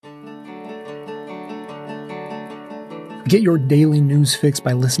Get your daily news fix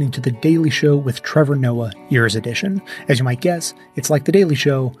by listening to The Daily Show with Trevor Noah, Ears Edition. As you might guess, it's like The Daily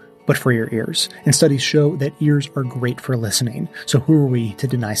Show, but for your ears. And studies show that ears are great for listening. So who are we to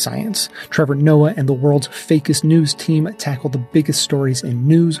deny science? Trevor Noah and the world's fakest news team tackle the biggest stories in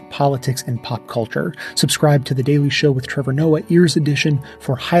news, politics, and pop culture. Subscribe to The Daily Show with Trevor Noah, Ears Edition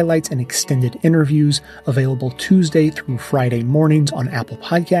for highlights and extended interviews, available Tuesday through Friday mornings on Apple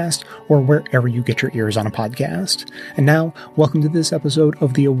Podcast or wherever you get your ears on a podcast. And now, welcome to this episode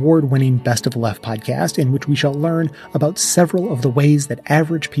of the award-winning Best of the Left podcast, in which we shall learn about several of the ways that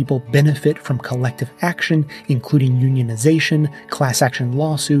average people benefit from collective action, including unionization, class action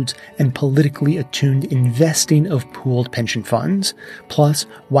lawsuits, and politically attuned investing of pooled pension funds. Plus,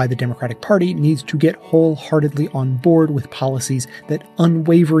 why the Democratic Party needs to get wholeheartedly on board with policies that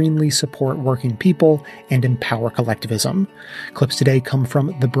unwaveringly support working people and empower collectivism. Clips today come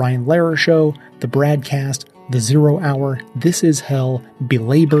from The Brian Lehrer Show, The Bradcast, The Zero Hour, This Is Hell,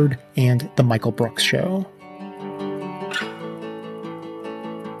 Belabored, and The Michael Brooks Show.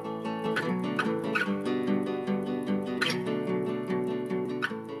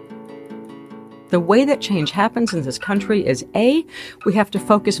 The way that change happens in this country is A, we have to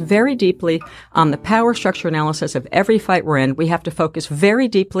focus very deeply on the power structure analysis of every fight we're in. We have to focus very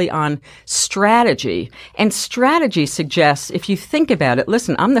deeply on strategy. And strategy suggests, if you think about it,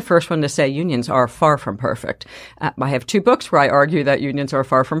 listen, I'm the first one to say unions are far from perfect. I have 2 books where I argue that unions are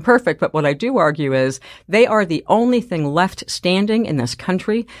far from perfect, but what I do argue is they are the only thing left standing in this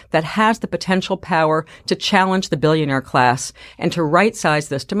country that has the potential power to challenge the billionaire class and to right-size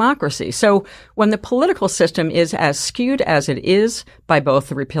this democracy. So when the political system is as skewed as it is by both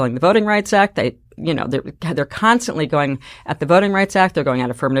the repealing the Voting Rights Act, they're constantly going at the Voting Rights Act, they're going at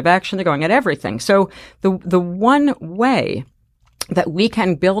affirmative action, they're going at everything. So the one way that we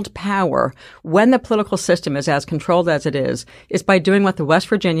can build power when the political system is as controlled as it is by doing what the West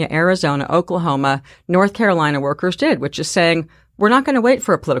Virginia, Arizona, Oklahoma, North Carolina workers did, which is saying, we're not going to wait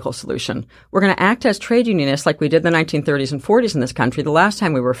for a political solution. We're going to act as trade unionists like we did in the 1930s and 40s in this country, the last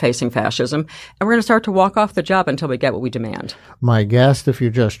time we were facing fascism, and we're going to start to walk off the job until we get what we demand. My guest, if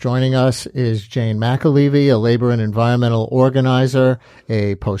you're just joining us, is Jane McAlevey, a labor and environmental organizer,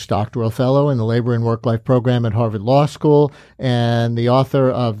 a postdoctoral fellow in the Labor and Work-Life program at Harvard Law School, and the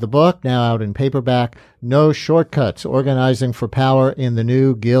author of the book, now out in paperback, No Shortcuts, Organizing for Power in the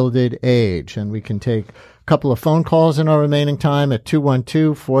New Gilded Age. And we can take couple of phone calls in our remaining time at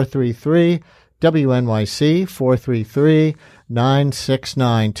 212-433-WNYC,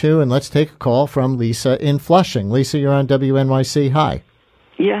 433-9692. And let's take a call from Lisa in Flushing. Lisa, you're on WNYC. Hi.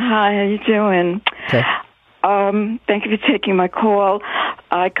 Yeah, hi. How you doing? Okay. Thank you for taking my call.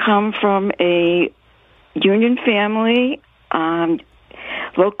 I come from a union family,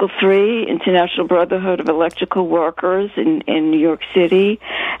 Local 3, International Brotherhood of Electrical Workers in New York City.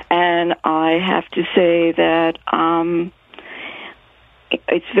 And I have to say that I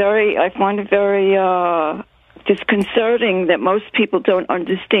find it very disconcerting that most people don't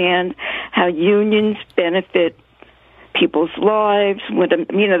understand how unions benefit people's lives.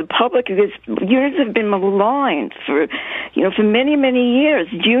 The public, unions have been maligned for many, many years.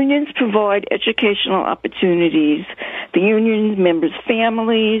 Unions provide educational opportunities, the union members'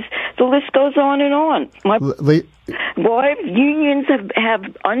 families. The list goes on and on. Why unions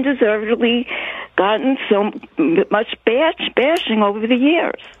have undeservedly gotten so much bashing over the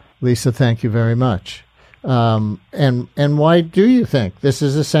years. Lisa, thank you very much. And why do you think? This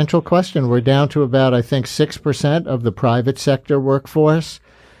is a central question. We're down to about, I think, 6% of the private sector workforce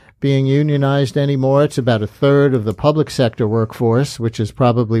being unionized anymore. It's about a third of the public sector workforce, which is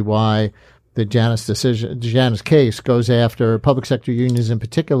probably why the Janus case goes after public sector unions in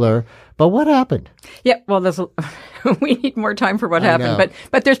particular. But what happened? Yeah, well, we need more time for what happened.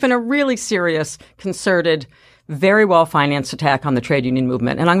 But there's been a really serious, concerted, very well-financed attack on the trade union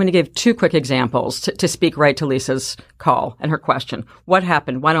movement. And I'm going to give 2 quick examples to speak right to Lisa's call and her question. What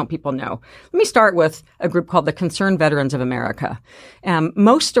happened? Why don't people know? Let me start with a group called the Concerned Veterans of America.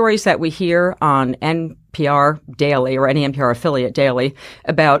 Most stories that we hear on NPR Daily or any NPR affiliate daily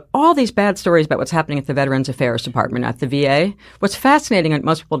about all these bad stories about what's happening at the Veterans Affairs Department at the VA. What's fascinating and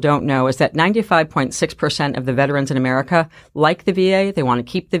most people don't know is that 95.6% of the veterans in America like the VA. They want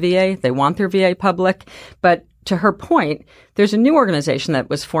to keep the VA. They want their VA public. But to her point, there's a new organization that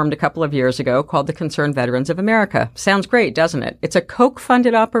was formed a couple of years ago called the Concerned Veterans of America. Sounds great, doesn't it? It's a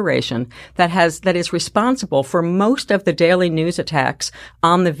Koch-funded operation that is responsible for most of the daily news attacks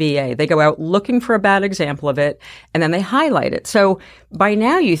on the VA. They go out looking for a bad example of it, and then they highlight it. So by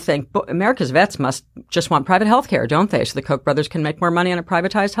now you think America's vets must just want private health care, don't they? So the Koch brothers can make more money on a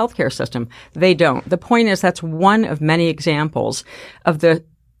privatized healthcare system. They don't. The point is that's one of many examples of the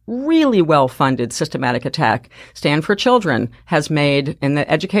really well-funded systematic attack. Stand for Children has made, in the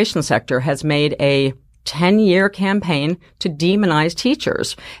education sector, has made a 10-year campaign to demonize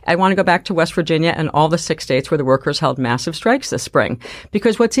teachers. I want to go back to West Virginia and all the 6 states where the workers held massive strikes this spring.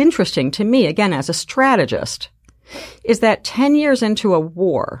 Because what's interesting to me, again, as a strategist, is that 10 years into a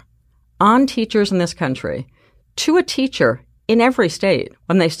war on teachers in this country, to a teacher in every state,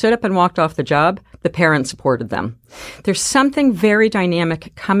 when they stood up and walked off the job, the parents supported them. There's something very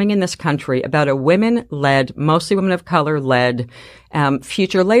dynamic coming in this country about a women-led, mostly women of color-led,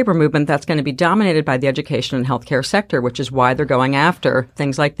 future labor movement that's going to be dominated by the education and healthcare sector, which is why they're going after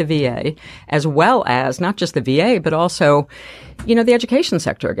things like the VA, as well as not just the VA, but also, the education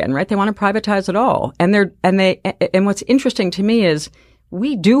sector again, right? They want to privatize it all. And what's interesting to me is,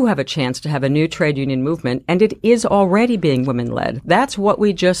 we do have a chance to have a new trade union movement, and it is already being women-led. That's what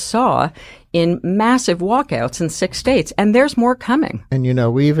we just saw in massive walkouts in 6 states, and there's more coming. And,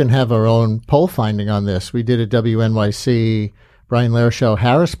 we even have our own poll finding on this. We did a WNYC Brian Lehrer Show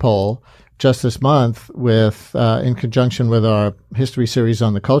Harris poll just this month with, in conjunction with our history series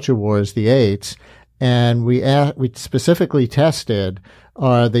on the culture wars, the eights, and we specifically tested,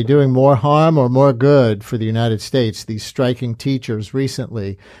 are they doing more harm or more good for the United States, these striking teachers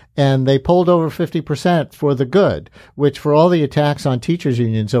recently? And they polled over 50% for the good, which for all the attacks on teachers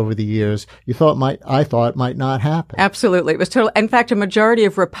unions over the years, I thought might not happen. Absolutely. It was total. In fact, a majority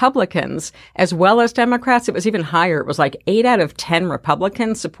of Republicans, as well as Democrats, it was even higher. It was like 8 out of 10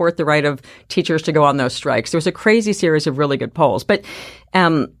 Republicans support the right of teachers to go on those strikes. There was a crazy series of really good polls. But,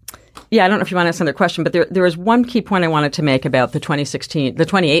 I don't know if you want to ask another question, but there is one key point I wanted to make about the 2016 and the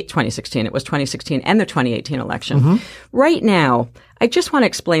 2018 election. Mm-hmm. Right now, I just want to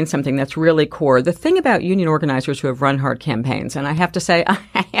explain something that's really core. The thing about union organizers who have run hard campaigns, and I have to say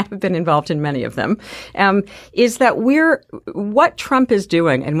I have been involved in many of them, is that what Trump is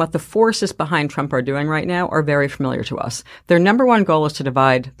doing and what the forces behind Trump are doing right now are very familiar to us. Their number one goal is to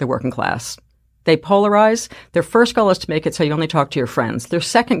divide the working class. They polarize. Their first goal is to make it so you only talk to your friends. Their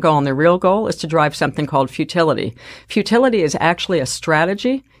second goal and their real goal is to drive something called futility. Futility is actually a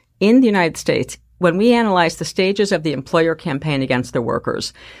strategy in the United States. When we analyze the stages of the employer campaign against their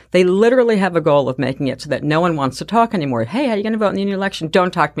workers, they literally have a goal of making it so that no one wants to talk anymore. Hey, how are you going to vote in the union election? Don't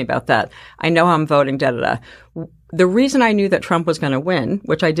talk to me about that. I know how I'm voting, da-da-da. The reason I knew that Trump was going to win,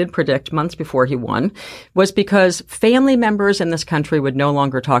 which I did predict months before he won, was because family members in this country would no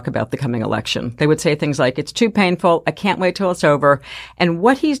longer talk about the coming election. They would say things like, it's too painful, I can't wait till it's over. And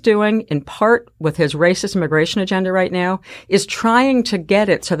what he's doing, in part with his racist immigration agenda right now, is trying to get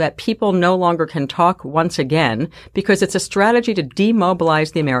it so that people no longer can talk once again, because it's a strategy to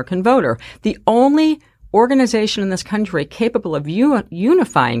demobilize the American voter. The only organization in this country capable of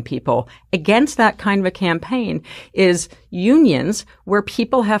unifying people against that kind of a campaign is unions, where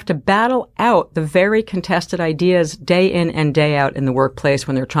people have to battle out the very contested ideas day in and day out in the workplace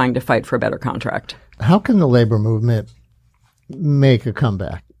when they're trying to fight for a better contract. How can the labor movement make a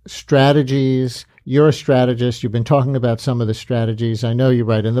comeback? Strategies. You're a strategist. You've been talking about some of the strategies. I know you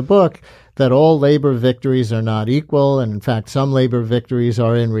write in the book that all labor victories are not equal, and in fact, some labor victories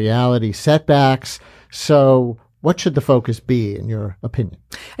are in reality setbacks. So what should the focus be, in your opinion?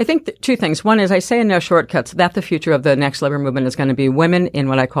 I think two things. One is, I say in No Shortcuts that the future of the next labor movement is going to be women in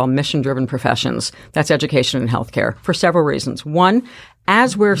what I call mission-driven professions. That's education and healthcare, for several reasons. One,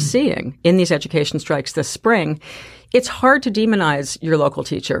 as we're seeing in these education strikes this spring, it's hard to demonize your local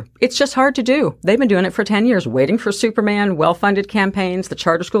teacher. It's just hard to do. They've been doing it for 10 years, waiting for Superman, well-funded campaigns, the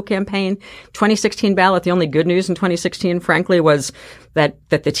charter school campaign, 2016 ballot. The only good news in 2016, frankly, was that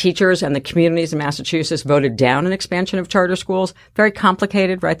the teachers and the communities in Massachusetts voted down an expansion of charter schools. Very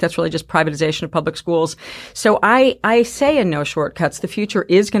complicated, right? That's really just privatization of public schools. So I say in No Shortcuts, the future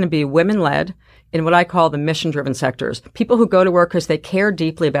is going to be women-led in what I call the mission-driven sectors. People who go to work because they care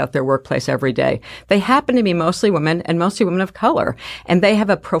deeply about their workplace every day. They happen to be mostly women and mostly women of color. And they have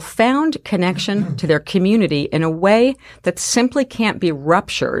a profound connection to their community in a way that simply can't be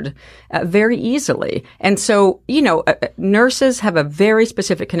ruptured very easily. And so, nurses have a very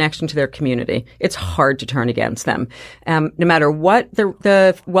specific connection to their community. It's hard to turn against them. No matter what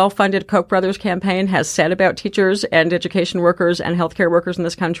the well-funded Koch brothers campaign has said about teachers and education workers and healthcare workers in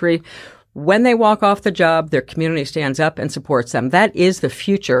this country, When they walk off the job, their community stands up and supports them. That is the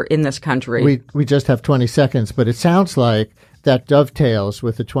future in this country. We just have 20 seconds, but it sounds like that dovetails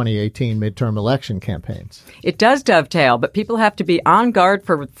with the 2018 midterm election campaigns. It does dovetail, but people have to be on guard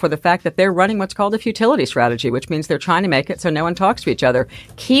for the fact that they're running what's called a futility strategy, which means they're trying to make it so no one talks to each other.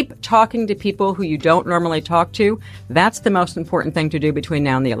 Keep talking to people who you don't normally talk to. That's the most important thing to do between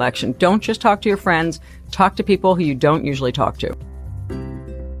now and the election. Don't just talk to your friends. Talk to people who you don't usually talk to.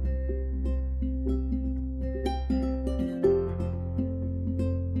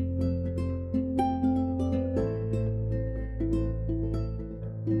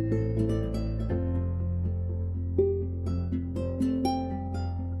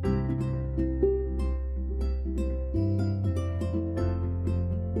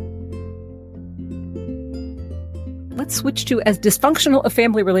 Let's switch to as dysfunctional a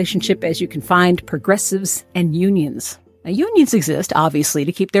family relationship as you can find, progressives and unions. Now, unions exist, obviously,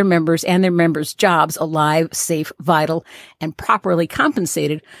 to keep their members and their members' jobs alive, safe, vital, and properly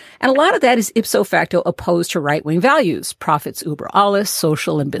compensated. And a lot of that is ipso facto opposed to right-wing values, profits uber alles,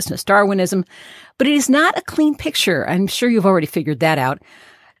 social and business Darwinism. But it is not a clean picture. I'm sure you've already figured that out.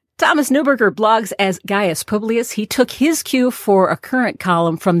 Thomas Neuberger blogs as Gaius Publius. He took his cue for a current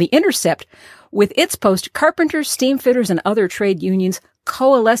column from The Intercept, with its post, carpenters, steamfitters, and other trade unions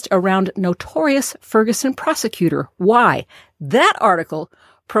coalesced around notorious Ferguson prosecutor. Why? That article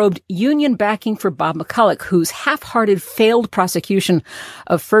probed union backing for Bob McCulloch, whose half-hearted failed prosecution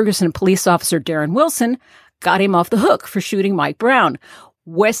of Ferguson police officer Darren Wilson got him off the hook for shooting Mike Brown.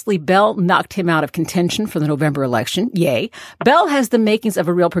 Wesley Bell knocked him out of contention for the November election. Yay. Bell has the makings of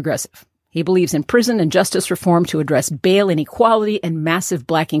a real progressive. He believes in prison and justice reform to address bail inequality and massive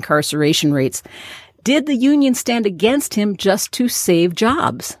black incarceration rates. Did the union stand against him just to save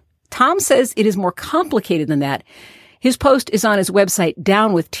jobs? Tom says it is more complicated than that. His post is on his website,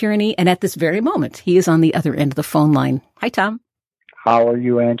 Down with Tyranny, and at this very moment, he is on the other end of the phone line. Hi, Tom. How are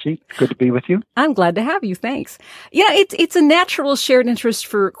you, Angie? Good to be with you. I'm glad to have you. Thanks. Yeah, it's a natural shared interest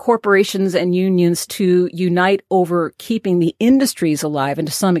for corporations and unions to unite over keeping the industries alive and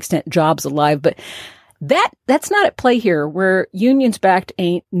to some extent jobs alive. But that's not at play here, where unions backed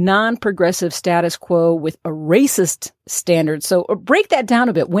a non-progressive status quo with a racist standard. So break that down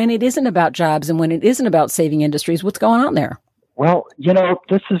a bit. When it isn't about jobs and when it isn't about saving industries, what's going on there? Well,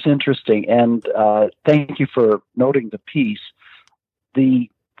 this is interesting, and thank you for noting the piece. The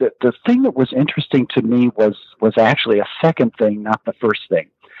thing that was interesting to me was actually a second thing, not the first thing.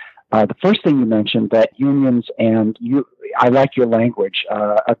 The first thing you mentioned, that unions and I like your language,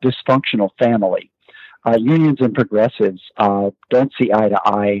 a dysfunctional family. Unions and progressives don't see eye to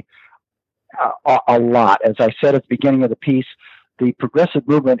eye a lot. As I said at the beginning of the piece, the progressive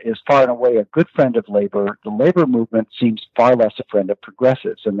movement is far and away a good friend of labor. The labor movement seems far less a friend of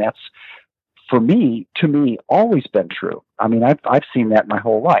progressives, and that's, to me, always been true. I mean, I've seen that my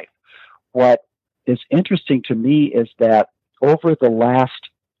whole life. What is interesting to me is that over the last,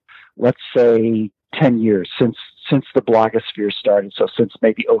 let's say, 10 years, since the blogosphere started, so since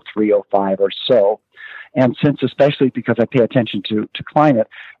maybe 03, 05 or so, and since, especially because I pay attention to climate,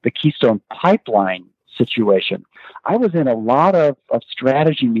 the Keystone Pipeline situation, I was in a lot of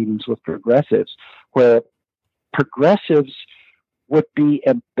strategy meetings with progressives where progressives would be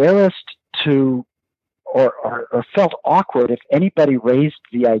embarrassed to or felt awkward if anybody raised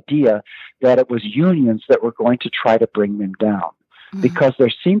the idea that it was unions that were going to try to bring them down. Mm-hmm. Because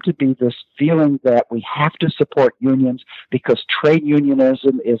there seemed to be this feeling that we have to support unions because trade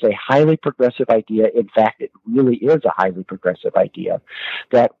unionism is a highly progressive idea. In fact, it really is a highly progressive idea,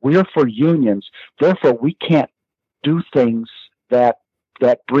 that we're for unions, therefore we can't do things that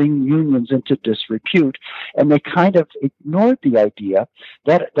bring unions into disrepute, and they kind of ignored the idea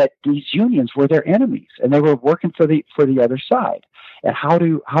that these unions were their enemies and they were working for the other side. And how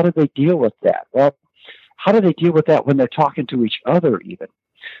do they deal with that? Well, how do they deal with that when they're talking to each other even?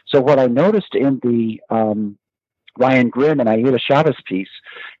 So what I noticed in the Ryan Grimm and Aida Chavez piece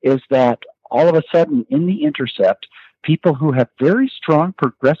is that all of a sudden in The Intercept, people who have very strong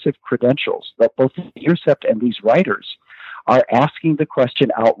progressive credentials, that both The Intercept and these writers are asking the question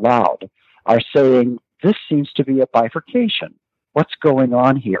out loud, are saying, this seems to be a bifurcation. What's going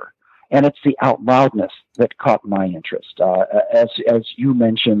on here? And it's the out loudness that caught my interest. As you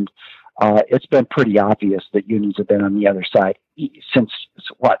mentioned, it's been pretty obvious that unions have been on the other side since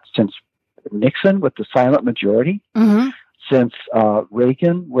Nixon with the silent majority, mm-hmm. since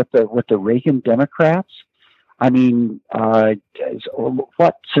Reagan with the Reagan Democrats. I mean,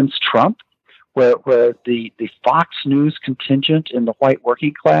 since Trump, where the Fox News contingent in the white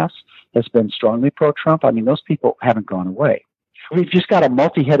working class has been strongly pro-Trump. I mean, those people haven't gone away. we've just got a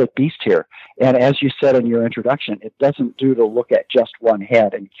multi-headed beast here. And as you said in your introduction, it doesn't do to look at just one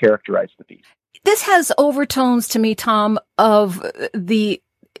head and characterize the beast. This has overtones to me, Tom, of the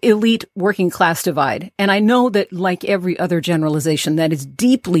elite working class divide. And I know that, like every other generalization, that is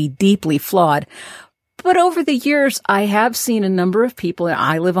deeply, deeply flawed. But over the years, I have seen a number of people, and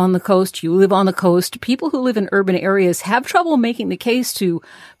I live on the coast, you live on the coast, people who live in urban areas have trouble making the case to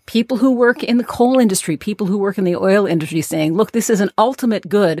people who work in the coal industry, people who work in the oil industry, saying, look, this is an ultimate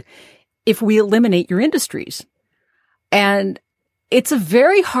good if we eliminate your industries. And it's a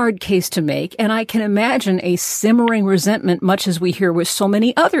very hard case to make, and I can imagine a simmering resentment, much as we hear with so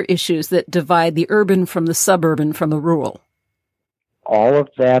many other issues that divide the urban from the suburban from the rural. All of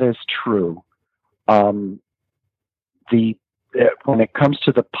that is true. When it comes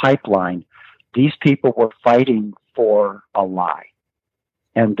to the pipeline, these people were fighting for a lie,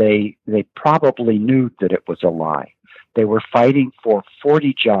 and they probably knew that it was a lie. They were fighting for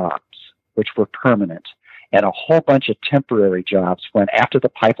 40 jobs, which were permanent, and a whole bunch of temporary jobs when, after the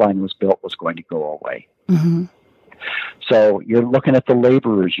pipeline was built, was going to go away. Mm-hmm. So you're looking at the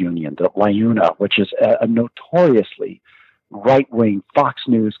laborers union, the LIUNA, which is a notoriously right-wing Fox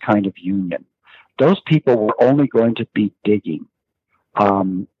News kind of union. Those people were only going to be digging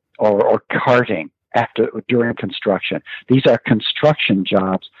or carting during construction. These are construction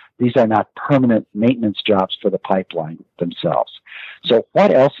jobs. These are not permanent maintenance jobs for the pipeline themselves. So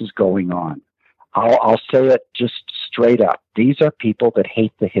what else is going on? I'll say it just straight up. These are people that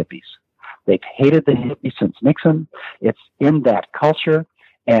hate the hippies. They've hated the hippies since Nixon. It's in that culture,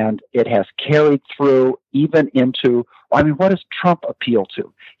 and it has carried through even into, what does Trump appeal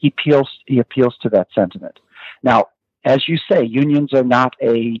to? He appeals to that sentiment. Now, as you say, unions are not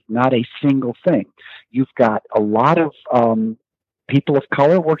a single thing. You've got a lot of people of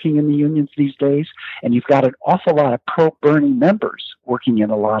color working in the unions these days, and you've got an awful lot of pro-Bernie members working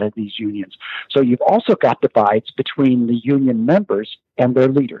in a lot of these unions. So you've also got divides between the union members and their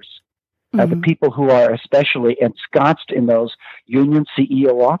leaders. Mm-hmm. The people who are especially ensconced in those union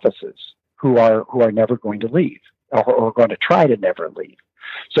CEO offices who are never going to leave or going to try to never leave.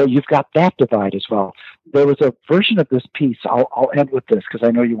 So you've got that divide as well. There was a version of this piece. I'll end with this because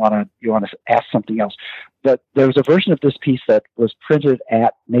I know you want to ask something else. But there was a version of this piece that was printed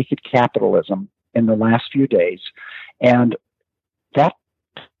at Naked Capitalism in the last few days, and that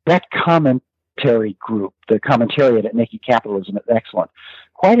commentary group, the commentariat at Naked Capitalism, is excellent.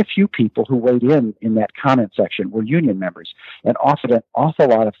 Quite a few people who weighed in that comment section were union members and offered an awful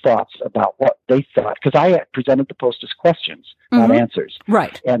lot of thoughts about what they thought, because I presented the post as questions, not answers.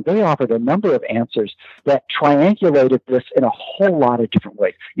 Right. And they offered a number of answers that triangulated this in a whole lot of different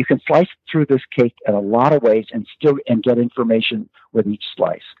ways. You can slice through this cake in a lot of ways and get information with each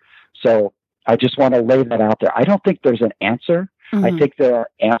slice. So I just want to lay that out there. I don't think there's an answer. Mm-hmm. I think there are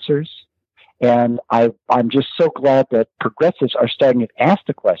answers. And I'm just so glad that progressives are starting to ask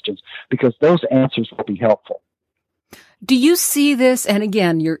the questions, because those answers will be helpful. Do you see this? And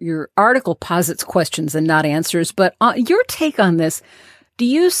again, your article posits questions and not answers, but your take on this, do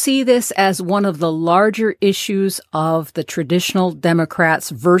you see this as one of the larger issues of the traditional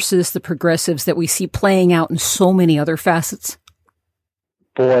Democrats versus the progressives that we see playing out in so many other facets?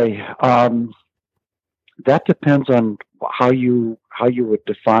 Boy, that depends on how you would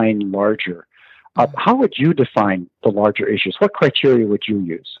define larger. How would you define the larger issues? What criteria would you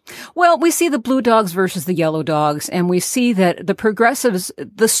use? Well, we see the blue dogs versus the yellow dogs, and we see that the progressives,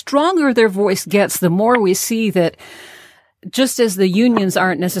 the stronger their voice gets, the more we see that just as the unions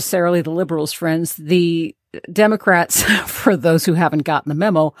aren't necessarily the liberals' friends, the Democrats, for those who haven't gotten the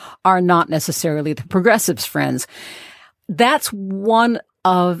memo, are not necessarily the progressives' friends. That's one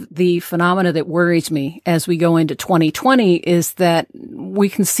of the phenomena that worries me as we go into 2020, is that we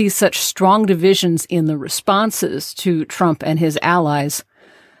can see such strong divisions in the responses to Trump and his allies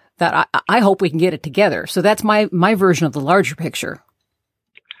that I hope we can get it together. So that's my version of the larger picture.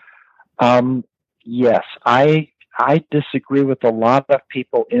 Yes, I disagree with a lot of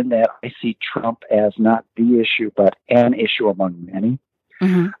people in that I see Trump as not the issue, but an issue among many.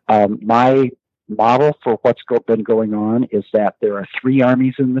 Mm-hmm. My model for what's been going on is that there are 3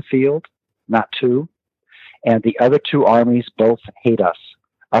 armies in the field, not 2, and the other 2 armies both hate us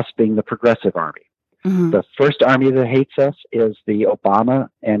being the progressive army. Mm-hmm. The first army that hates us is the Obama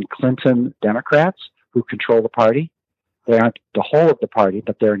and Clinton Democrats, who control the party. They aren't the whole of the party,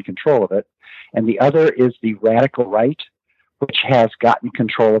 but they're in control of it. And the other is the radical right, which has gotten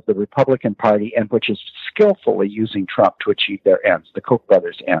control of the Republican Party and which is skillfully using Trump to achieve their ends, the Koch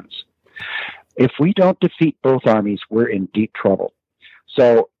brothers' ends. If we don't defeat both armies, we're in deep trouble.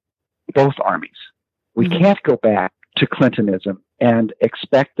 So both armies. We can't go back to Clintonism and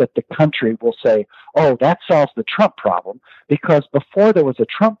expect that the country will say, oh, that solves the Trump problem, because before there was a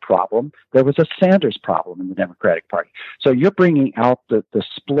Trump problem, there was a Sanders problem in the Democratic Party. So you're bringing out the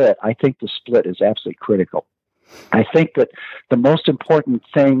split. I think the split is absolutely critical. I think that the most important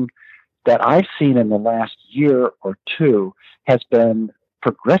thing that I've seen in the last year or two has been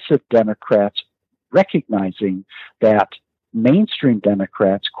progressive Democrats recognizing that mainstream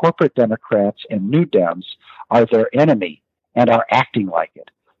Democrats, corporate Democrats, and New Dems are their enemy and are acting like it.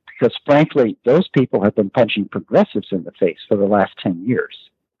 Because frankly, those people have been punching progressives in the face for the last 10 years.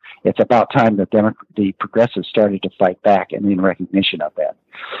 It's about time that the progressives started to fight back, and in recognition of that.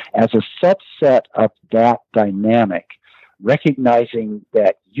 As a subset of that dynamic, recognizing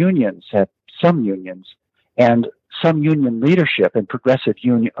that unions have some unions and some union leadership and progressive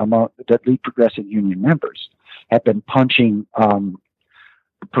union that lead progressive union members have been punching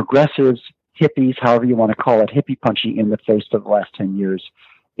progressives, hippies, however you want to call it, hippie punching in the face for the last 10 years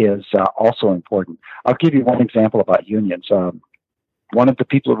is also important. I'll give you one example about unions. One of the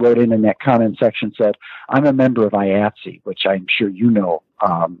people who wrote in that comment section said, I'm a member of IATSE, which I'm sure you know,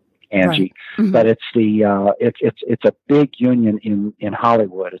 Angie, right. Mm-hmm. But it's it's a big union in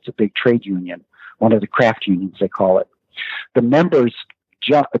Hollywood. It's a big trade union, one of the craft unions they call it. The members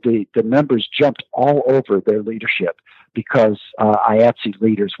jumped all over their leadership because IATSE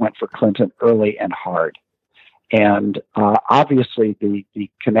leaders went for Clinton early and hard. And obviously the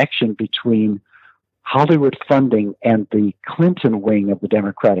connection between Hollywood funding and the Clinton wing of the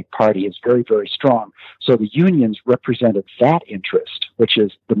Democratic Party is very, very strong. So the unions represented that interest, which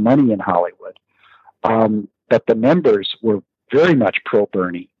is the money in Hollywood. But the members were very much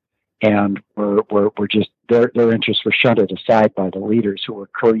pro-Bernie, and were just their interests were shunted aside by the leaders who were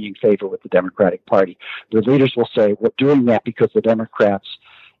currying favor with the Democratic Party. The leaders will say, we're doing that because the Democrats,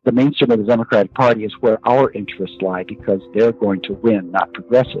 the mainstream of the Democratic Party is where our interests lie because they're going to win, not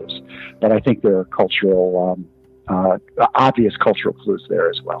progressives. But I think there are cultural, obvious cultural clues there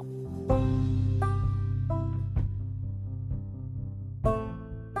as well.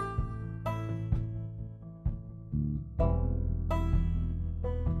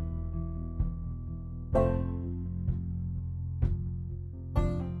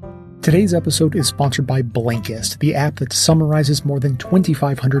 Today's episode is sponsored by Blinkist, the app that summarizes more than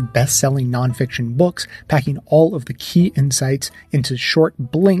 2,500 best-selling nonfiction books, packing all of the key insights into short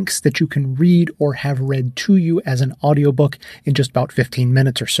blinks that you can read or have read to you as an audiobook in just about 15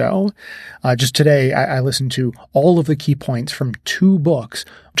 minutes or so. Just today, I listened to all of the key points from 2 books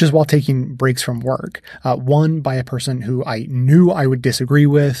just while taking breaks from work. One by a person who I knew I would disagree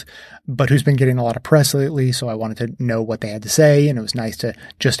with, but who's been getting a lot of press lately, so I wanted to know what they had to say, and it was nice to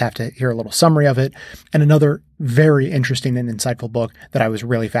just have to hear a little summary of it. And another very interesting and insightful book that I was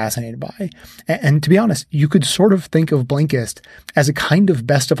really fascinated by. And to be honest, you could sort of think of Blinkist as a kind of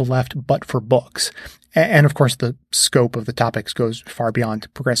best of the left, but for books. And of course, the scope of the topics goes far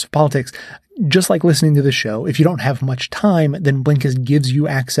beyond progressive politics. Just like listening to the show, if you don't have much time, then Blinkist gives you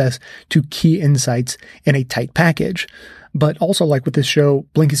access to key insights in a tight package. But also, like with this show,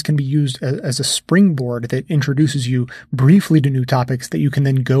 Blinkist can be used as a springboard that introduces you briefly to new topics that you can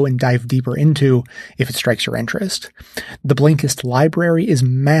then go and dive deeper into if it strikes your interest. The Blinkist library is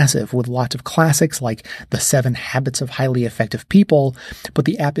massive with lots of classics like The 7 Habits of Highly Effective People, but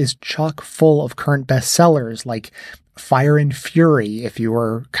the app is chock full of current bestsellers like Fire and Fury, if you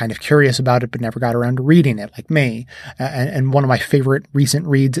were kind of curious about it but never got around to reading it, like me. And one of my favorite recent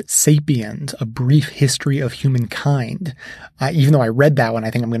reads, Sapiens, A Brief History of Humankind. Even though I read that one,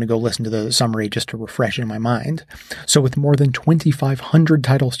 I think I'm going to go listen to the summary just to refresh it in my mind. So with more than 2,500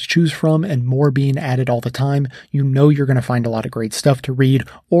 titles to choose from and more being added all the time, you know you're going to find a lot of great stuff to read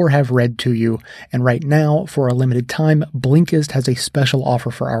or have read to you. And right now, for a limited time, Blinkist has a special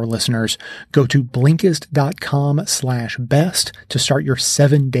offer for our listeners. Go to Blinkist.com/best to start your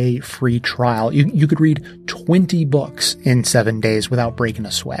 7-day free trial. You could read 20 books in 7 days without breaking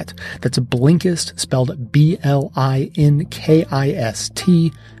a sweat. That's Blinkist, spelled Blinkist,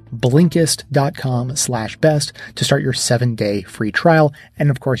 Blinkist.com/best to start your 7-day free trial. And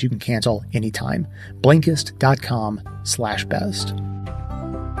of course, you can cancel anytime. Blinkist.com/best.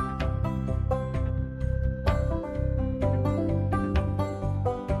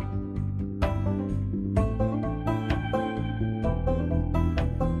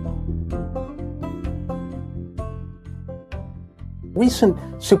 Recent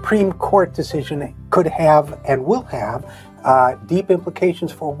Supreme Court decision could have and will have deep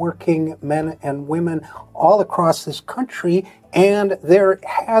implications for working men and women all across this country. And there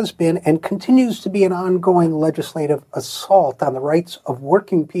has been and continues to be an ongoing legislative assault on the rights of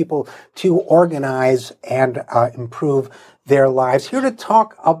working people to organize and improve their lives. Here to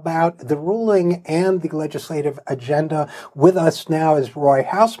talk about the ruling and the legislative agenda with us now is Roy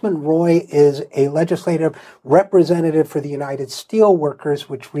Hausman. Roy is a legislative representative for the United Steelworkers,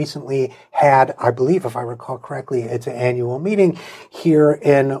 which recently had, I believe, if I recall correctly, its annual meeting here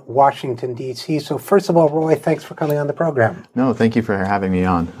in Washington, D.C. So first of all, Roy, thanks for coming on the program. No, thank you for having me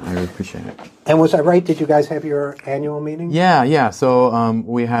on. I really appreciate it. And was I right? Did you guys have your annual meeting? Yeah. So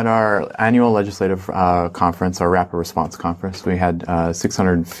we had our annual legislative conference, our rapid response conference. We had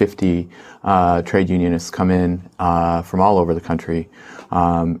 650 trade unionists come in from all over the country,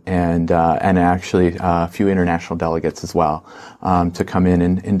 and actually a few international delegates as well, to come in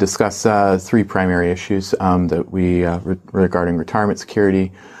and discuss three primary issues that we regarding retirement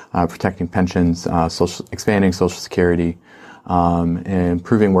security, protecting pensions, expanding Social Security, and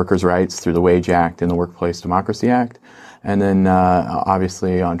improving workers' rights through the Wage Act and the Workplace Democracy Act, and then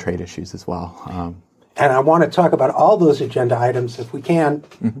obviously on trade issues as well. And I want to talk about all those agenda items if we can,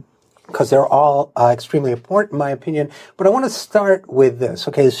 because they're all extremely important in my opinion. But I want to start with this.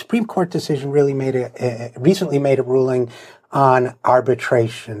 Okay, the Supreme Court decision really recently made a ruling on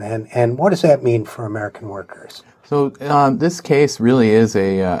arbitration, and what does that mean for American workers? So this case really is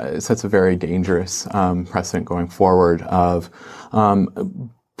sets a very dangerous precedent going forward of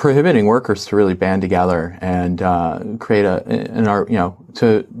prohibiting workers to really band together and create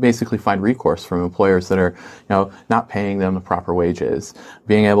to basically find recourse from employers that are not paying them the proper wages,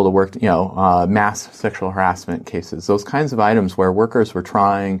 being able to work mass sexual harassment cases, those kinds of items where workers were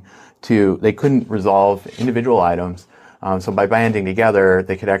they couldn't resolve individual items. So by banding together,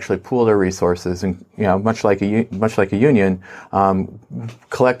 they could actually pool their resources and, much like a union,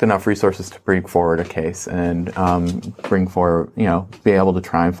 collect enough resources to bring forward a case and be able to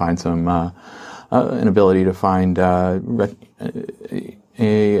try and find some an ability to find a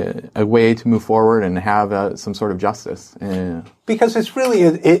way to move forward and have some sort of justice. Because it's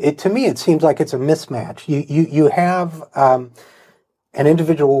really, to me, it seems like it's a mismatch. You have an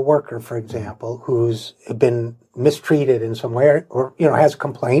individual worker, for example, who's been mistreated in some way or has a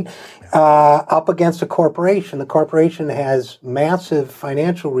complaint, up against a corporation. The corporation has massive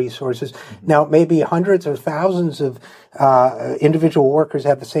financial resources. Now, maybe hundreds or thousands of individual workers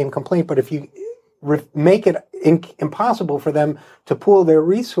have the same complaint, but if you make it impossible for them to pool their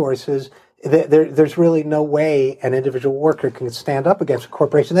resources, there's really no way an individual worker can stand up against a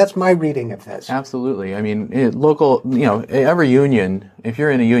corporation. That's my reading of this. Absolutely. I mean, every union, if you're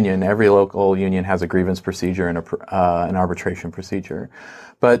in a union, every local union has a grievance procedure and an arbitration procedure.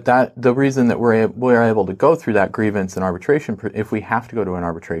 But the reason that we're able to go through that grievance and arbitration, if we have to go to an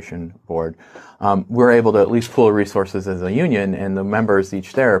arbitration board, we're able to at least pool resources as a union, and the members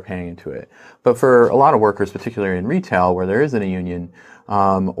each there are paying into it. But for a lot of workers, particularly in retail, where there isn't a union,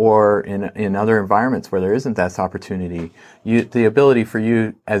 or in other environments where there isn't that opportunity, the ability for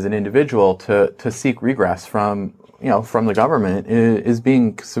you as an individual to seek regress from the government is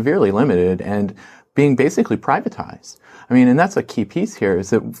being severely limited and being basically privatized. I mean, and that's a key piece here,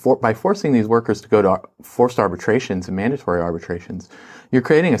 is that by forcing these workers to go to forced arbitrations and mandatory arbitrations, you're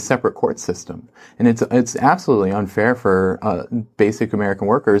creating a separate court system. And it's absolutely unfair for basic American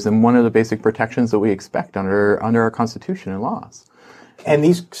workers and one of the basic protections that we expect under our Constitution and laws. And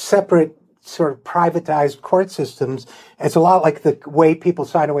these separate sort of privatized court systems, it's a lot like the way people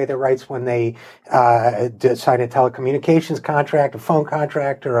sign away their rights when they sign a telecommunications contract, a phone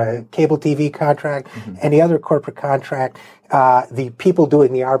contract, or a cable TV contract, any other corporate contract. The people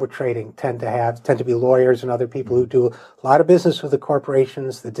doing the arbitrating tend to be lawyers and other people who do a lot of business with the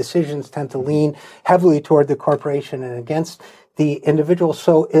corporations. The decisions tend to lean heavily toward the corporation and against the individual.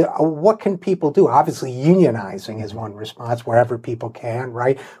 So what can people do? Obviously, unionizing is one response wherever people can,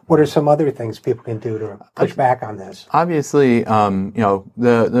 right? What are some other things people can do to push back on this? Obviously,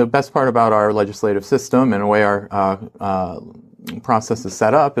 the best part about our legislative system and the way our process is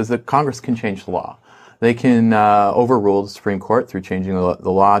set up is that Congress can change the law. They can overrule the Supreme Court through changing the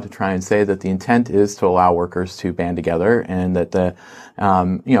law to try and say that the intent is to allow workers to band together, and that the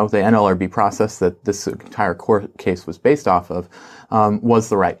NLRB process that this entire court case was based off of was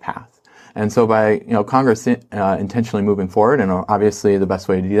the right path. And so by Congress intentionally moving forward, and obviously the best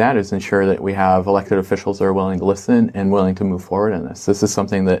way to do that is ensure that we have elected officials that are willing to listen and willing to move forward in this. This is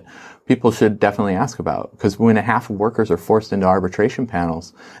something that people should definitely ask about, because when half of workers are forced into arbitration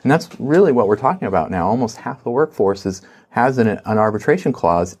panels, and that's really what we're talking about now. Almost half the workforce is has an arbitration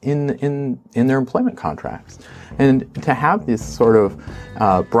clause in their employment contracts. And to have this sort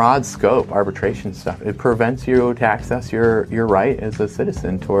of broad scope arbitration stuff, it prevents you to access your right as a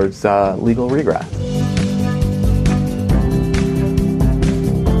citizen towards legal redress.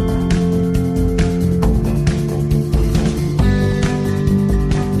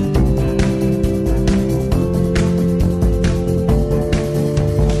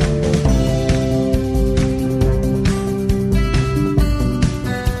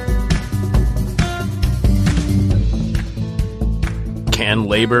 Can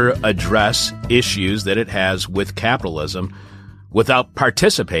labor address issues that it has with capitalism without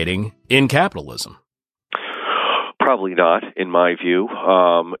participating in capitalism? Probably not, in my view.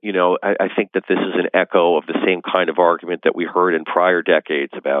 I think that this is an echo of the same kind of argument that we heard in prior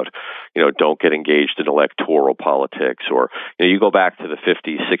decades about, don't get engaged in electoral politics. Or, you go back to the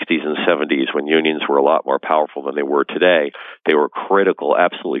 50s, 60s, and 70s when unions were a lot more powerful than they were today. They were critical,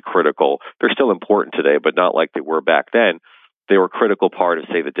 absolutely critical. They're still important today, but not like they were back then. They were a critical part of,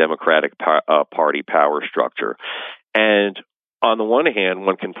 say, the Democratic Party power structure. And on the one hand,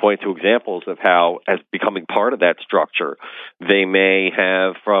 one can point to examples of how, as becoming part of that structure, they may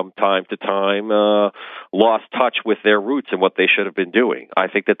have, from time to time, lost touch with their roots and what they should have been doing. I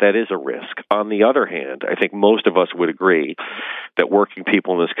think that is a risk. On the other hand, I think most of us would agree that working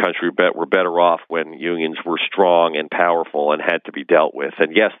people in this country were better off when unions were strong and powerful and had to be dealt with.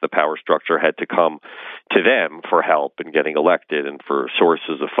 And yes, the power structure had to come to them for help in getting elected and for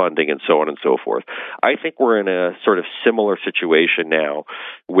sources of funding and so on and so forth. I think we're in a sort of similar situation now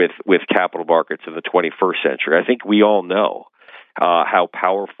with capital markets in the 21st century. I think we all know how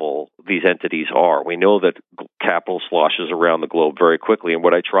powerful these entities are. We know that capital sloshes around the globe very quickly, and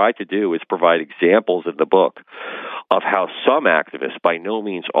what I try to do is provide examples in the book of how some activists, by no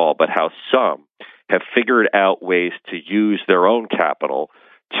means all, but how some have figured out ways to use their own capital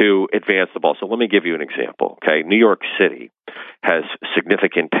to advance the ball. So let me give you an example. Okay, New York City has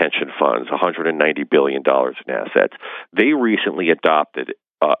significant pension funds, $190 billion in assets. They recently adopted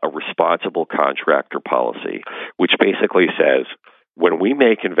a responsible contractor policy, which basically says when we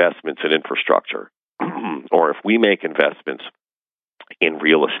make investments in infrastructure, or if we make investments in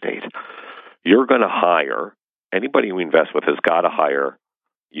real estate, you're going to hire, anybody who invests with has got to hire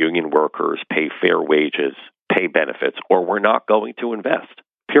union workers, pay fair wages, pay benefits, or we're not going to invest.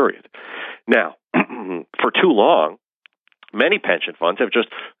 Period. Now, for too long, many pension funds have just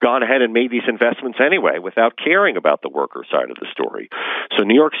gone ahead and made these investments anyway without caring about the worker side of the story. So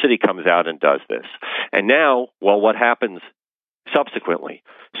New York City comes out and does this. And now, well, what happens subsequently?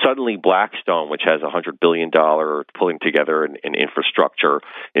 Suddenly Blackstone, which has $100 billion pulling together an infrastructure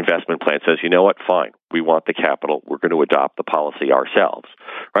investment plan, says, you know what, fine, we want the capital, we're going to adopt the policy ourselves,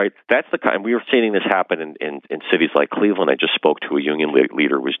 right? That's the kind, we are seeing this happen in cities like Cleveland. I just spoke to a union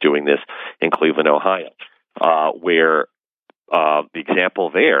leader who was doing this in Cleveland, Ohio, where the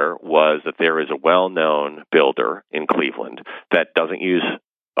example there was that there is a well-known builder in Cleveland that doesn't use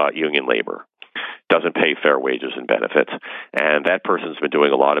union labor, doesn't pay fair wages and benefits, and that person's been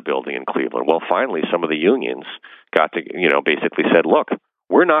doing a lot of building in Cleveland. Well, finally, some of the unions got to, basically said, look,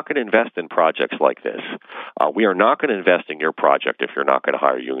 we're not going to invest in projects like this. We are not going to invest in your project if you're not going to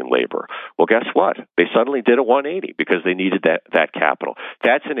hire union labor. Well, guess what? They suddenly did a 180 because they needed that capital.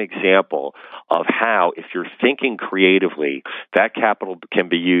 That's an example of how, if you're thinking creatively, that capital can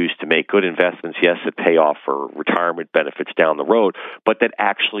be used to make good investments, yes, that pay off for retirement benefits down the road, but that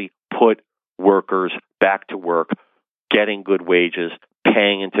actually put workers back to work, getting good wages,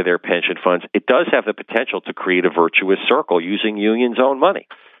 paying into their pension funds. It does have the potential to create a virtuous circle using unions' own money,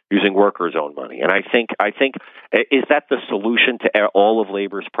 using workers' own money. And I think, is that the solution to all of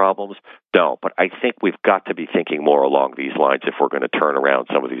labor's problems? No, but I think we've got to be thinking more along these lines if we're going to turn around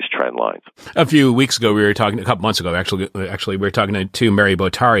some of these trend lines. A few weeks ago, a couple months ago, actually, we were talking to Mary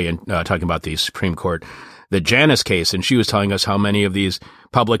Bottari and talking about the Supreme Court, the Janus case, and she was telling us how many of these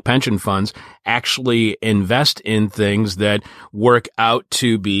public pension funds actually invest in things that work out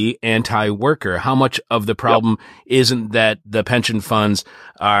to be anti-worker. How much of the problem isn't that the pension funds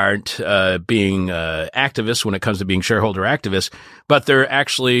aren't being activists when it comes to being shareholder activists, but they're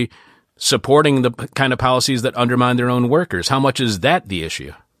actually supporting the kind of policies that undermine their own workers? How much is that the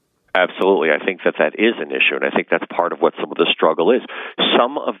issue? Absolutely. I think that is an issue, and I think that's part of what some of the struggle is.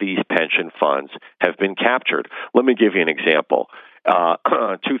 Some of these pension funds have been captured. Let me give you an example.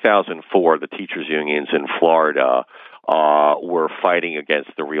 2004, the teachers' unions in Florida were fighting against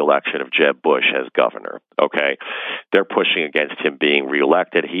the reelection of Jeb Bush as governor. Okay, they're pushing against him being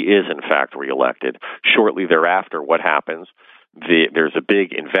reelected. He is, in fact, reelected. Shortly thereafter, what happens? there's a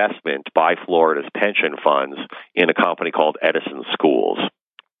big investment by Florida's pension funds in a company called Edison Schools.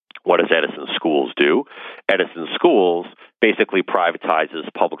 What does Edison Schools do? Edison Schools basically privatizes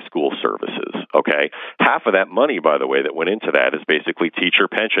public school services, okay? Half of that money, by the way, that went into that is basically teacher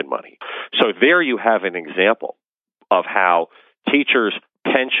pension money. So there you have an example of how teachers'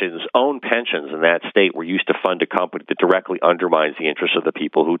 own pensions in that state were used to fund a company that directly undermines the interests of the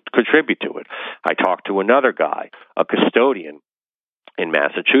people who contribute to it. I talked to another guy, a custodian in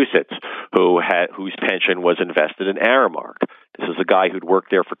Massachusetts, whose pension was invested in Aramark. This is a guy who'd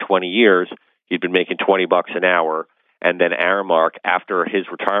worked there for 20 years. He'd been making $20 an hour, and then Aramark, after his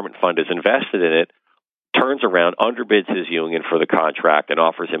retirement fund is invested in it, turns around, underbids his union for the contract, and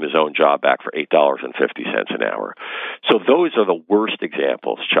offers him his own job back for $8.50 an hour. So those are the worst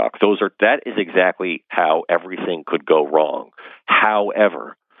examples, Chuck. That is exactly how everything could go wrong.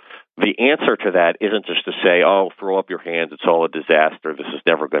 However, the answer to that isn't just to say, oh, throw up your hands, it's all a disaster, this is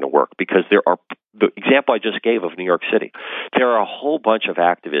never going to work, because the example I just gave of New York City, there are a whole bunch of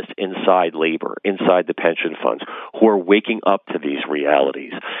activists inside labor, inside the pension funds, who are waking up to these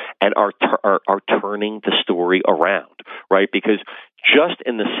realities and are turning the story around, right? Because just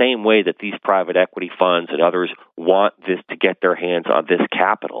in the same way that these private equity funds and others want this to get their hands on this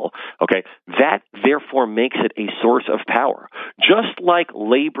capital, okay, that therefore makes it a source of power. Just like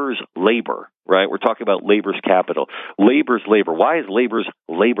labor's labor, right? We're talking about labor's capital. Labor's labor. Why is labor's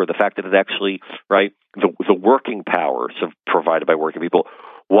labor, the fact that it actually, right, the working powers provided by working people,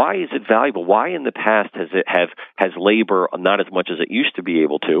 why is it valuable? Why in the past has labor, not as much as it used to be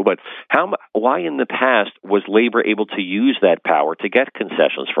able to, but why in the past was labor able to use that power to get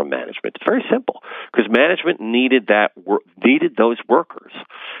concessions from management? It's very simple, because management needed those workers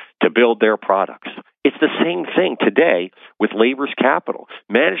to build their products. It's the same thing today with labor's capital.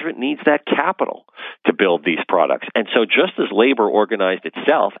 Management needs that capital to build these products. And so just as labor organized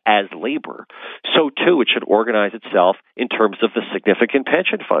itself as labor, so too it should organize itself in terms of the significant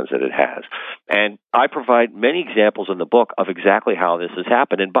pension funds that it has. And I provide many examples in the book of exactly how this has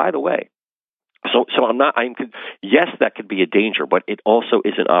happened. And by the way, yes, that could be a danger, but it also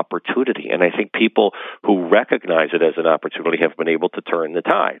is an opportunity. And I think people who recognize it as an opportunity have been able to turn the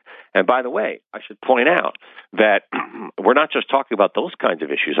tide. And by the way, I should point out that we're not just talking about those kinds of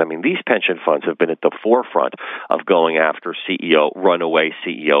issues. I mean, these pension funds have been at the forefront of going after runaway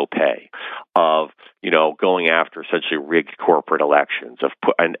CEO pay, of going after essentially rigged corporate elections,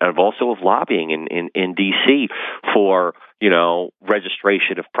 and also of lobbying in D.C. for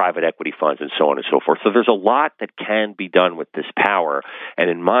registration of private equity funds and so on and so forth. So there's a lot that can be done with this power. And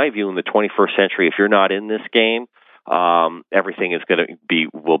in my view, in the 21st century, if you're not in this game, everything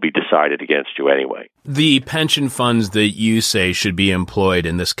will be decided against you anyway. The pension funds that you say should be employed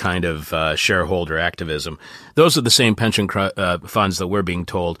in this kind of shareholder activism, those are the same pension funds that we're being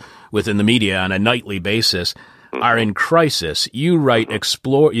told within the media on a nightly basis are in crisis. You write,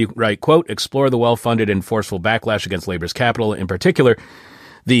 quote, explore the well-funded and forceful backlash against labor's capital. In particular,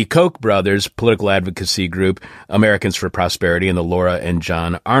 the Koch brothers political advocacy group, Americans for Prosperity, and the Laura and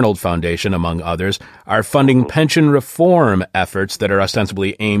John Arnold Foundation, among others, are funding pension reform efforts that are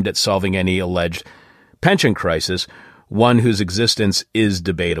ostensibly aimed at solving any alleged pension crisis, one whose existence is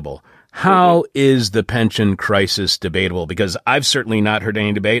debatable. How is the pension crisis debatable? Because I've certainly not heard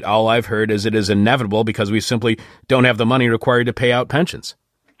any debate. All I've heard is it is inevitable because we simply don't have the money required to pay out pensions.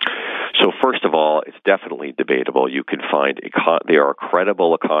 So first of all, it's definitely debatable. You can find there are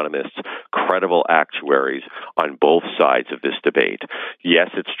credible economists, credible actuaries on both sides of this debate. Yes,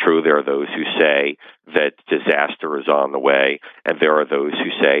 it's true there are those who say that disaster is on the way, and there are those who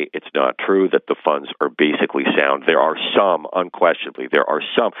say it's not true, that the funds are basically sound. There are some, unquestionably,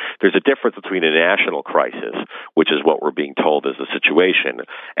 there's a difference between a national crisis, which is what we're being told is the situation,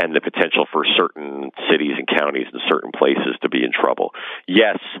 and the potential for certain cities and counties and certain places to be in trouble.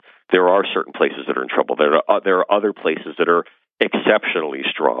 Yes, there are certain places that are in trouble. There are other places that are exceptionally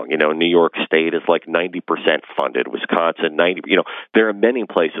strong. New York State is like 90% funded. Wisconsin, 90%. There are many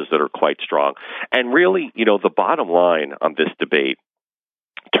places that are quite strong. And really, the bottom line on this debate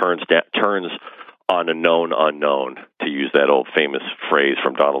turns on a known unknown, to use that old famous phrase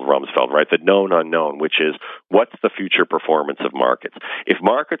from Donald Rumsfeld, right? The known unknown, which is what's the future performance of markets? If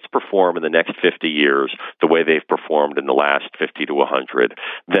markets perform in the next 50 years the way they've performed in the last 50 to 100,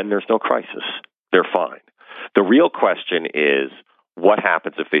 then there's no crisis. They're fine. The real question is what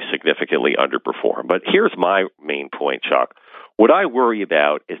happens if they significantly underperform? But here's my main point, Chuck. What I worry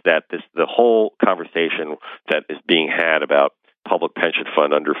about is that the whole conversation that is being had about public pension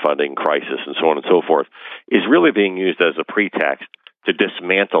fund underfunding crisis and so on and so forth is really being used as a pretext to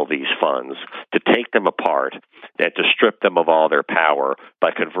dismantle these funds, to take them apart, and to strip them of all their power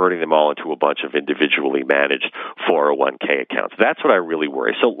by converting them all into a bunch of individually managed 401k accounts. That's what I really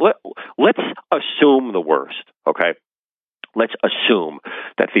worry. So let's assume the worst, okay? Let's assume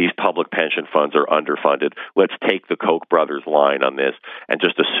that these public pension funds are underfunded. Let's take the Koch brothers line on this and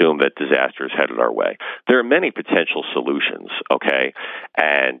just assume that disaster is headed our way. There are many potential solutions, okay?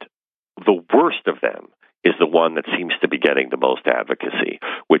 And the worst of them is the one that seems to be getting the most advocacy,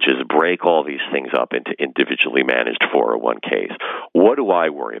 which is break all these things up into individually managed 401ks. What do I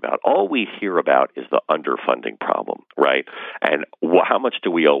worry about? All we hear about is the underfunding problem, right? And how much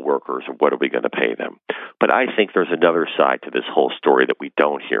do we owe workers, and what are we going to pay them? But I think there's another side to this whole story that we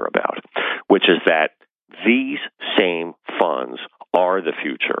don't hear about, which is that these same funds are the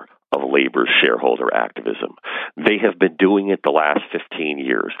future of labor shareholder activism. They have been doing it the last 15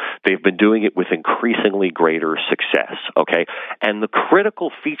 years. They've been doing it with increasingly greater success, okay? And the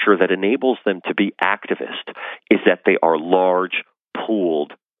critical feature that enables them to be activist is that they are large,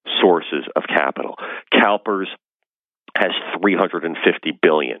 pooled sources of capital. CalPERS has $350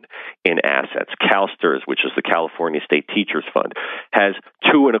 billion in assets. CalSTRS, which is the California State Teachers Fund, has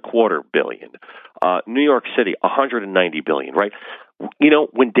 $2.25 billion. New York City, $190 billion, right? You know,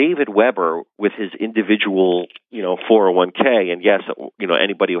 when David Weber with his individual, 401k, and yes,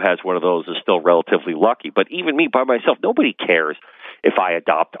 anybody who has one of those is still relatively lucky, but even me by myself, nobody cares if I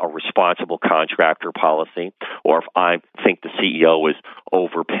adopt a responsible contractor policy or if I think the CEO is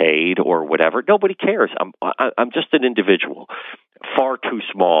overpaid or whatever. Nobody cares. I'm just an individual, far too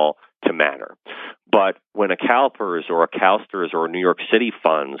small to matter. But when a CalPERS or a CalSTRS or a New York City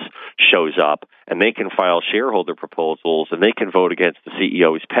funds shows up and they can file shareholder proposals and they can vote against the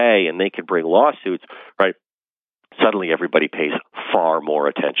CEO's pay and they can bring lawsuits, right? Suddenly everybody pays far more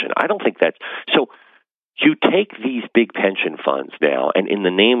attention. I don't think that's so. You take these big pension funds now, and in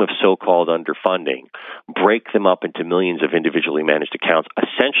the name of so-called underfunding, break them up into millions of individually managed accounts.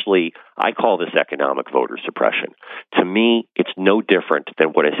 Essentially, I call this economic voter suppression. To me, it's no different than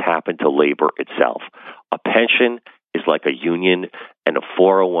what has happened to labor itself. A pension is like a union, and a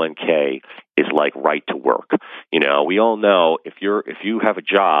 401k is like right to work. We all know if you have a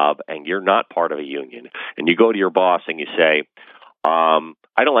job and you're not part of a union, and you go to your boss and you say,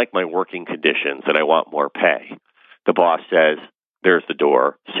 I don't like my working conditions and I want more pay. The boss says, there's the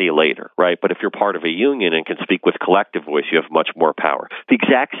door, see you later, right? But if you're part of a union and can speak with collective voice, you have much more power. The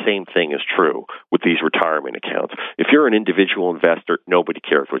exact same thing is true with these retirement accounts. If you're an individual investor, nobody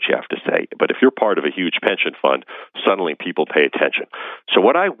cares what you have to say. But if you're part of a huge pension fund, suddenly people pay attention. So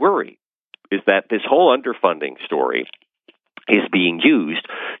what I worry is that this whole underfunding story is being used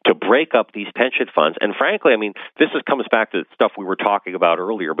to break up these pension funds. And frankly, this comes back to stuff we were talking about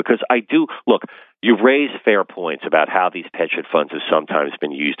earlier, because you've raised fair points about how these pension funds have sometimes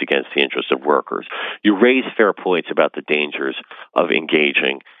been used against the interests of workers. You raise fair points about the dangers of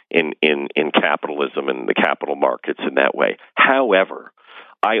engaging in capitalism and the capital markets in that way. However,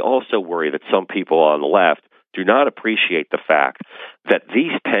 I also worry that some people on the left do not appreciate the fact that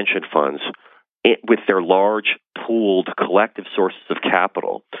these pension funds, with their large, pooled, collective sources of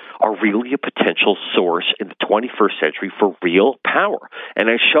capital, are really a potential source in the 21st century for real power. And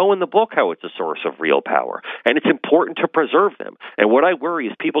I show in the book how it's a source of real power. And it's important to preserve them. And what I worry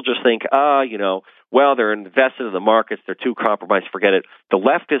is people just think, they're invested in the markets, they're too compromised, forget it. The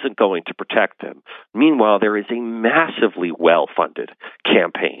left isn't going to protect them. Meanwhile, there is a massively well-funded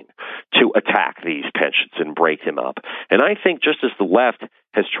campaign to attack these pensions and break them up. And I think just as the left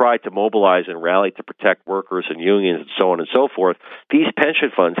has tried to mobilize and rally to protect workers and unions and so on and so forth, these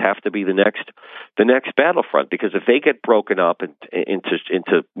pension funds have to be the next battlefront, because if they get broken up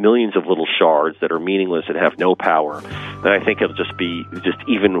into millions of little shards that are meaningless and have no power, then I think it'll just be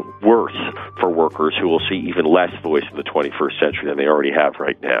even worse for workers who will see even less voice in the 21st century than they already have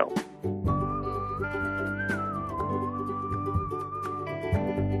right now.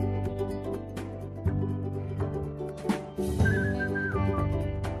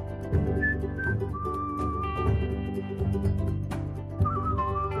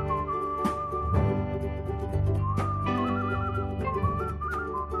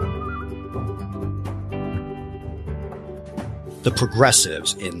 The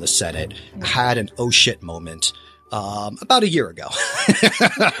progressives in the Senate had an oh shit moment about a year ago.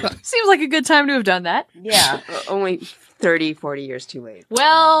 Seems like a good time to have done that. Yeah, only 30, 40 years too late.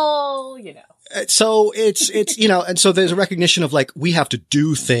 Well, So it's and so there's a recognition of we have to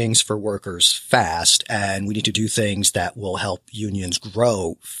do things for workers fast, and we need to do things that will help unions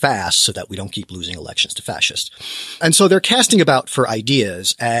grow fast so that we don't keep losing elections to fascists. And so they're casting about for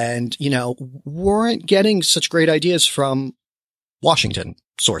ideas and, weren't getting such great ideas from Washington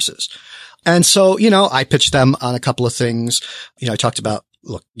sources. And so, I pitched them on a couple of things. I talked about,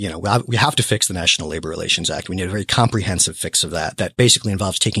 look, we have to fix the National Labor Relations Act. We need a very comprehensive fix of that basically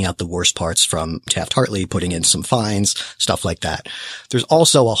involves taking out the worst parts from Taft-Hartley, putting in some fines, stuff like that. There's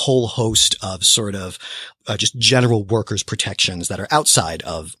also a whole host of sort of just general workers' protections that are outside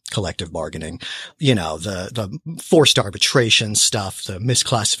of collective bargaining. The forced arbitration stuff, the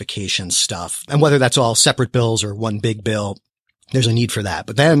misclassification stuff, and whether that's all separate bills or one big bill. There's a need for that.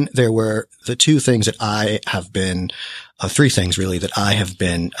 But then there were the three things that I have been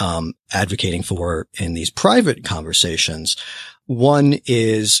advocating for in these private conversations. One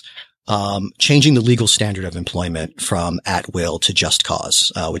is changing the legal standard of employment from at will to just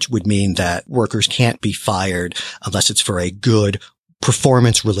cause, which would mean that workers can't be fired unless it's for a good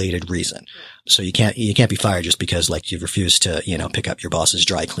performance related reason. So you can't be fired just because you refuse to, pick up your boss's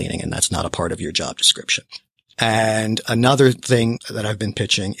dry cleaning, and that's not a part of your job description. And another thing that I've been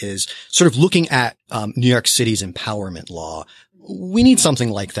pitching is sort of looking at New York City's empowerment law. We need something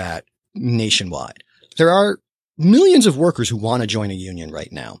like that nationwide. There are millions of workers who want to join a union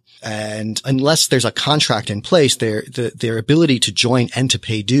right now. And unless there's a contract in place, their ability to join and to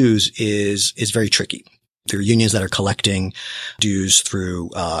pay dues is very tricky. There are unions that are collecting dues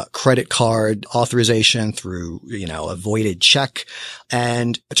through credit card authorization, through, a voided check.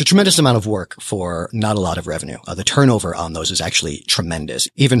 And it's a tremendous amount of work for not a lot of revenue. The turnover on those is actually tremendous.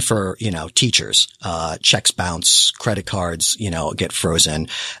 Even for, teachers, checks bounce, credit cards, get frozen.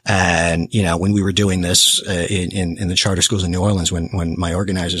 And, when we were doing this in the charter schools in New Orleans, when my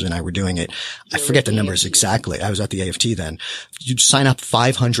organizers and I were doing it, I forget the numbers exactly. I was at the AFT then. You'd sign up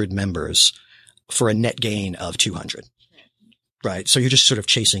 500 members for a net gain of 200, right? So you're just sort of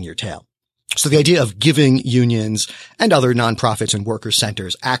chasing your tail. So the idea of giving unions and other nonprofits and worker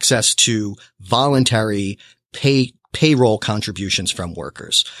centers access to voluntary payroll contributions from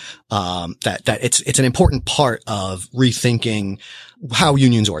workers, that it's an important part of rethinking how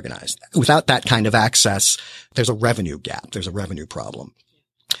unions organize. Without that kind of access, there's a revenue gap. There's a revenue problem.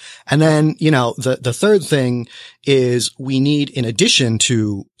 And then, the third thing is we need, in addition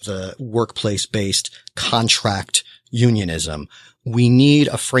to the workplace-based contract unionism, we need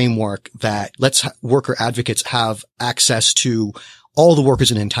a framework that lets worker advocates have access to all the workers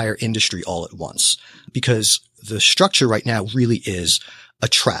in an entire industry all at once. Because the structure right now really is a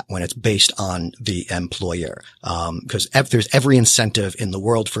trap when it's based on the employer. Because there's every incentive in the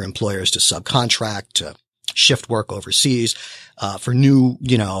world for employers to subcontract, to shift work overseas, for new,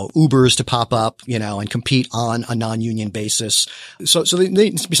 Ubers to pop up, and compete on a non-union basis. So there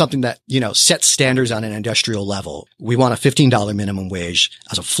needs to be something that, sets standards on an industrial level. We want a $15 minimum wage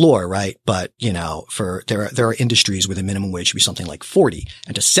as a floor, right? But, there are industries where the minimum wage should be something like 40,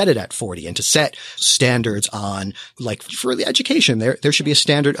 and to set it at 40 and to set standards on, for the education, there should be a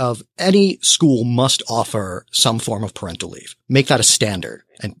standard of any school must offer some form of parental leave. Make that a standard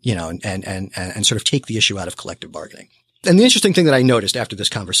and, and sort of take the issue out of collective bargaining. And the interesting thing that I noticed after this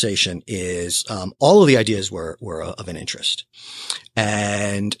conversation is, all of the ideas were of an interest.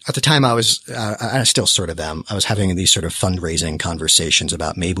 And at the time I still sort of am, I was having these sort of fundraising conversations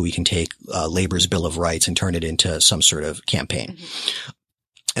about maybe we can take, labor's Bill of Rights and turn it into some sort of campaign. Mm-hmm.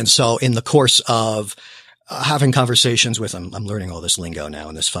 And so in the course of having conversations with, I'm learning all this lingo now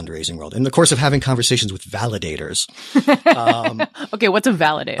in this fundraising world. In the course of having conversations with validators. Okay, what's a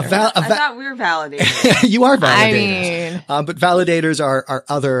validator? I thought we were validators. You are validators. But validators are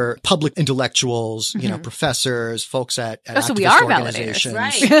other public intellectuals, professors, folks at so activist we are organizations.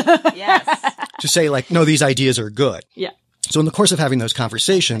 Validators. Right. Yes. To say no, these ideas are good. Yeah. So in the course of having those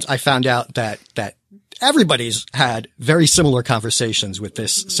conversations, I found out that everybody's had very similar conversations with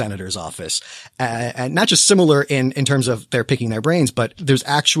this senator's office, and not just similar in terms of they're picking their brains, but there's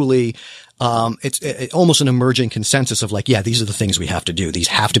actually it's almost an emerging consensus of these are the things we have to do. These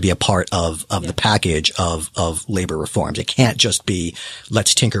have to be a part of the package of labor reforms. It can't just be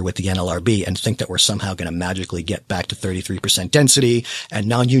let's tinker with the NLRB and think that we're somehow going to magically get back to 33% density and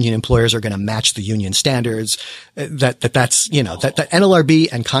non-union employers are going to match the union standards. That's that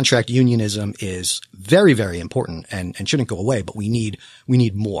NLRB and contract unionism is very, very important and shouldn't go away, but we need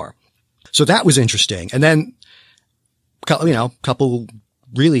more. So that was interesting. And then, couple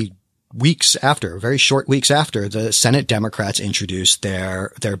really very short weeks after, the Senate Democrats introduced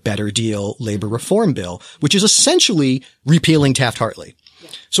their Better Deal labor reform bill, which is essentially repealing Taft-Hartley. Yeah.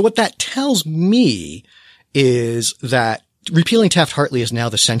 So what that tells me is that repealing Taft-Hartley is now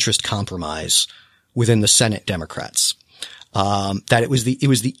the centrist compromise within the Senate Democrats. That it was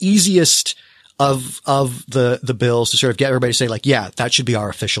the easiest of the bills to sort of get everybody to say that should be our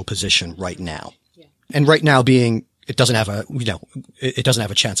official position right now. Yeah. And right now being it doesn't have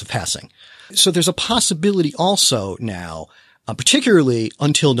a chance of passing. So there's a possibility also now, particularly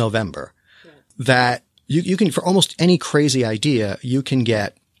until November, that you can, for almost any crazy idea, you can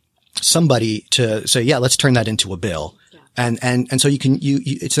get somebody to say, yeah, let's turn that into a bill. And so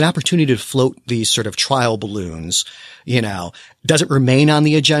it's an opportunity to float these sort of trial balloons, Does it remain on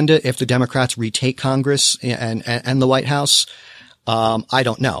the agenda if the Democrats retake Congress and the White House? I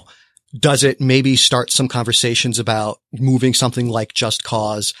don't know. Does it maybe start some conversations about moving something like Just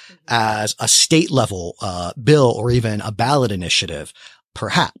Cause as a state level, bill or even a ballot initiative?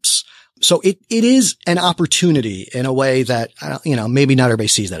 Perhaps. So it is an opportunity in a way that, maybe not everybody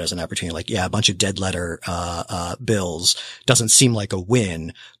sees that as an opportunity. Like, yeah, a bunch of dead letter, bills doesn't seem like a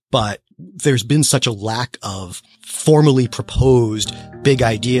win, but there's been such a lack of formally proposed big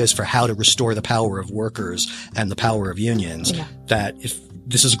ideas for how to restore the power of workers and the power of unions that if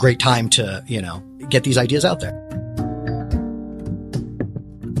this is a great time to, get these ideas out there.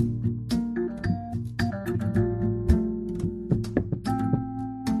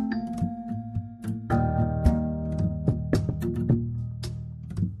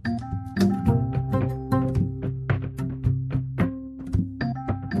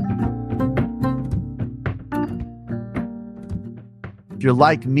 If you're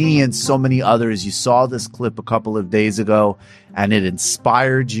like me and so many others, you saw this clip a couple of days ago and it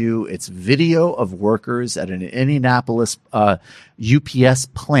inspired you. It's video of workers at an Indianapolis UPS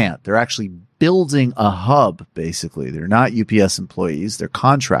plant. They're actually building a hub, basically. They're not UPS employees. They're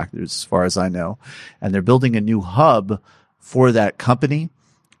contractors, as far as I know. And they're building a new hub for that company.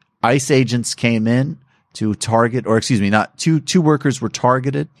 ICE agents came in to target, or excuse me, not two workers were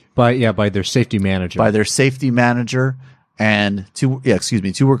targeted. By their safety manager. By their safety manager. And two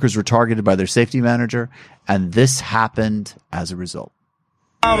workers were targeted by their safety manager, and this happened as a result.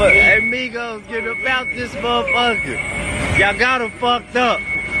 Hey, Migos, get about this motherfucker. Y'all got him fucked up.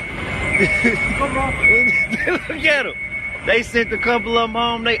 Come on. Look at them. They sent a couple of them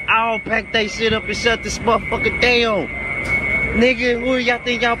home. They all packed their shit up and shut this motherfucker down. Nigga, who y'all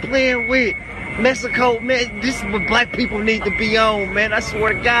think y'all playing with? Mexico, man, this is what black people need to be on, man. I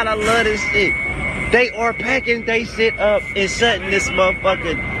swear to God, I love this shit. They are packing they shit up and shutting this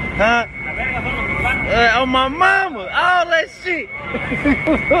motherfucker, on my mama, all that shit.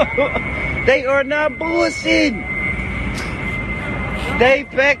 They are not bullshitting. They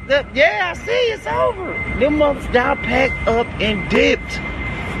packed up. Yeah, I see it's over. Them motherfuckers got packed up and dipped.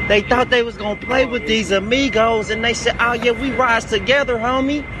 They thought they was gonna play with these amigos, and they said, "Oh yeah, we rise together,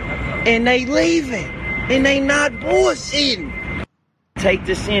 homie." And they leaving, and they not bullshitting. Take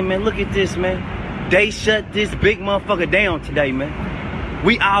this in, man. Look at this, man. They shut this big motherfucker down today, man.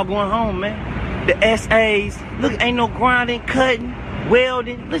 We all going home, man. The SAs, look, ain't no grinding, cutting,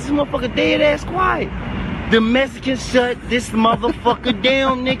 welding. Listen, motherfucker, dead ass quiet. The Mexicans shut this motherfucker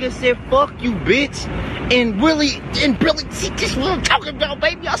down, nigga. Said, fuck you, bitch. And Billy, see, this is what I'm talking about,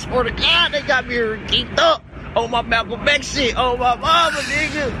 baby. I swear to God, they got me here geeked up on my Malcolm X shit, on my mama,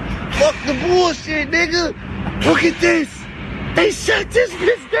 nigga. Fuck the bullshit, nigga. Look at this. They shut this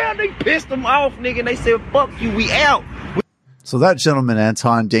bitch down. They pissed them off, nigga. And they said, fuck you, we out. So that gentleman,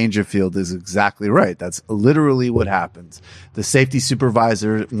 Anton Dangerfield, is exactly right. That's literally what happened. The safety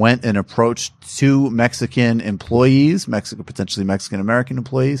supervisor went and approached two Mexican employees, potentially Mexican-American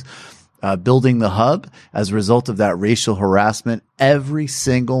employees, building the hub. As a result of that racial harassment, every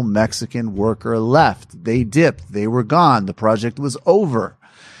single Mexican worker left. They dipped. They were gone. The project was over.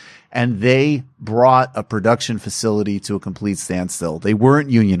 And they brought a production facility to a complete standstill. They weren't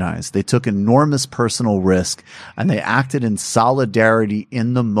unionized. They took enormous personal risk, and they acted in solidarity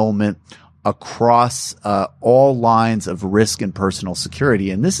in the moment across all lines of risk and personal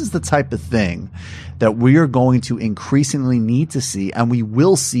security. And this is the type of thing that we are going to increasingly need to see, and we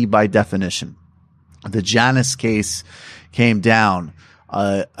will see by definition. The Janus case came down.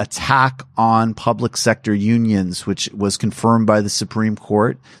 Attack on public sector unions, which was confirmed by the Supreme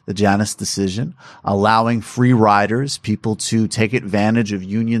Court, the Janus decision, allowing free riders, people to take advantage of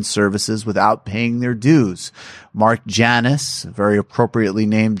union services without paying their dues. Mark Janus, a very appropriately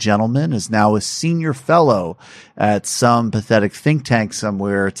named gentleman, is now a senior fellow at some pathetic think tank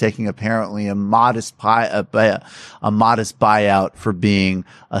somewhere, taking apparently a modest buyout for being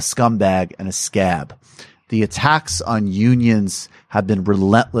a scumbag and a scab. The attacks on unions have been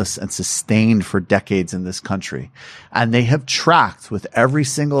relentless and sustained for decades in this country. And they have tracked with every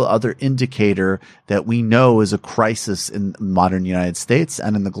single other indicator that we know is a crisis in modern United States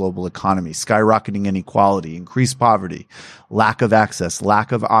and in the global economy. Skyrocketing inequality, increased poverty, lack of access,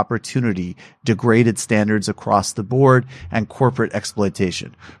 lack of opportunity, degraded standards across the board, and corporate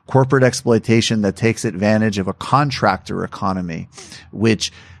exploitation. Corporate exploitation that takes advantage of a contractor economy,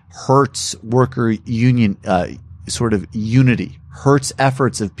 which hurts worker union sort of unity, hurts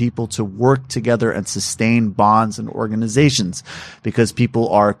efforts of people to work together and sustain bonds and organizations, because people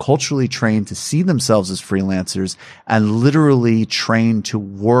are culturally trained to see themselves as freelancers and literally trained to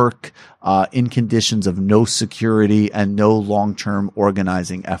work in conditions of no security and no long-term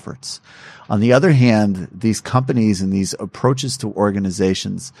organizing efforts. On the other hand, these companies and these approaches to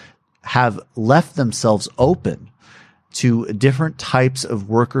organizations have left themselves open to different types of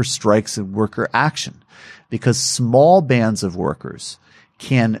worker strikes and worker action, because small bands of workers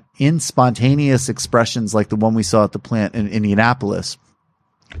can, in spontaneous expressions like the one we saw at the plant in Indianapolis,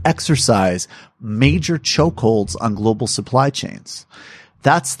 exercise major chokeholds on global supply chains.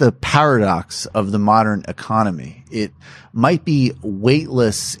 That's the paradox of the modern economy. It might be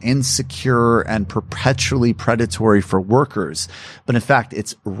weightless, insecure, and perpetually predatory for workers, but in fact,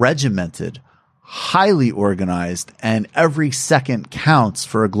 it's regimented, highly organized, and every second counts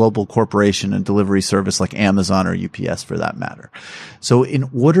for a global corporation and delivery service like Amazon or UPS for that matter. So in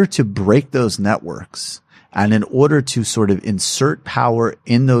order to break those networks and in order to sort of insert power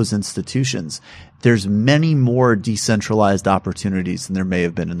in those institutions, there's many more decentralized opportunities than there may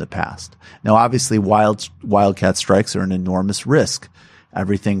have been in the past. Now, obviously, wildcat strikes are an enormous risk.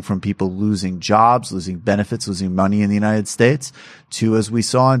 Everything from people losing jobs, losing benefits, losing money in the United States, to, as we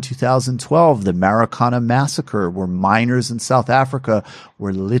saw in 2012, the Marikana massacre, where miners in South Africa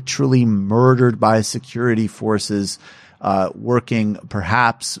were literally murdered by security forces, working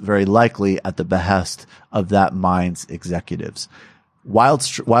perhaps very likely at the behest of that mine's executives.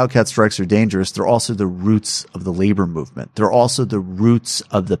 Wildcat strikes are dangerous. They're also the roots of the labor movement. They're also the roots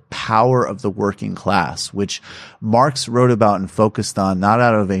of the power of the working class, which Marx wrote about and focused on not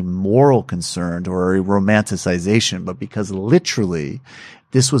out of a moral concern or a romanticization, but because literally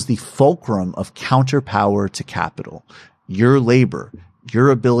this was the fulcrum of counterpower to capital. Your labor, your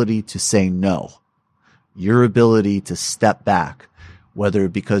ability to say no, your ability to step back, whether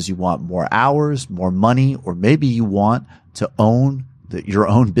because you want more hours, more money, or maybe you want to own your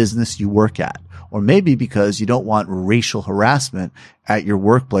own business you work at, or maybe because you don't want racial harassment at your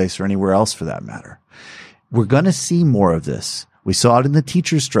workplace or anywhere else for that matter. We're going to see more of this. We saw it in the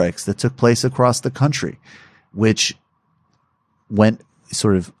teacher strikes that took place across the country, which went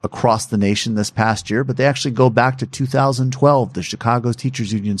sort of across the nation this past year, but they actually go back to 2012. The Chicago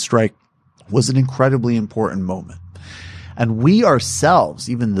Teachers Union strike was an incredibly important moment. And we ourselves,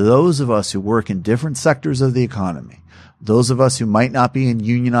 even those of us who work in different sectors of the economy, those of us who might not be in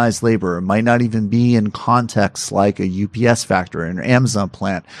unionized labor or might not even be in contexts like a UPS factory or an Amazon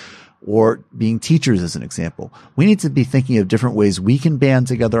plant, or being teachers as an example, we need to be thinking of different ways we can band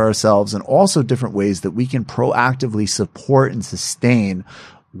together ourselves, and also different ways that we can proactively support and sustain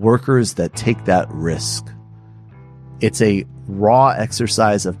workers that take that risk. It's a raw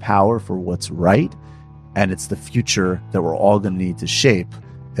exercise of power for what's right, and it's the future that we're all going to need to shape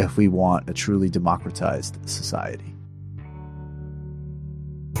if we want a truly democratized society.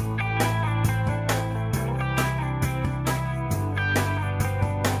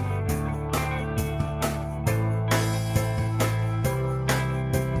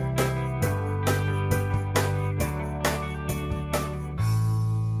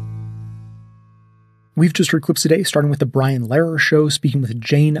 We've just heard clips today, starting with the Brian Lehrer Show, speaking with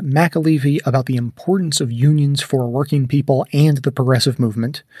Jane McAlevey about the importance of unions for working people and the progressive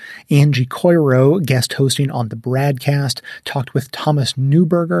movement. Angie Coiro, guest hosting on the Bradcast, talked with Thomas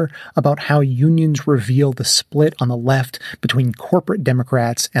Neuberger about how unions reveal the split on the left between corporate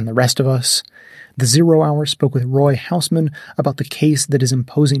Democrats and the rest of us. The 0 Hour spoke with Roy Hausman about the case that is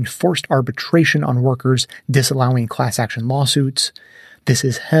imposing forced arbitration on workers, disallowing class action lawsuits. This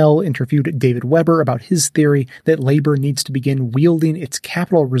Is Hell interviewed David Weber about his theory that labor needs to begin wielding its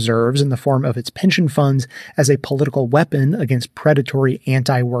capital reserves in the form of its pension funds as a political weapon against predatory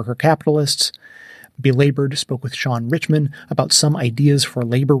anti-worker capitalists. Belabored spoke with Sean Richman about some ideas for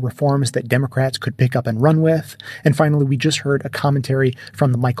labor reforms that Democrats could pick up and run with. And finally, we just heard a commentary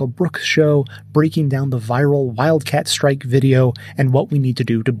from the Michael Brooks Show breaking down the viral Wildcat strike video and what we need to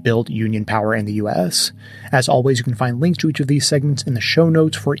do to build union power in the U.S. As always, you can find links to each of these segments in the show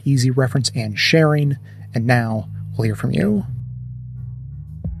notes for easy reference and sharing. And now, we'll hear from you.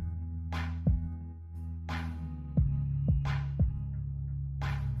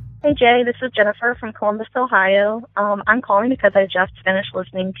 Hey, Jay, this is Jennifer from Columbus, Ohio. I'm calling because I just finished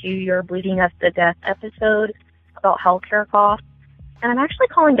listening to your Bleeding Us to Death episode about healthcare costs. And I'm actually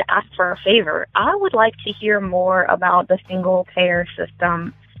calling to ask for a favor. I would like to hear more about the single-payer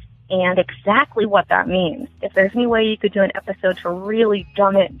system and exactly what that means. If there's any way you could do an episode to really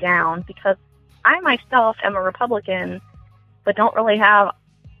dumb it down, because I myself am a Republican, but don't really have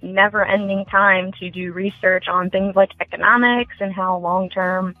never-ending time to do research on things like economics and how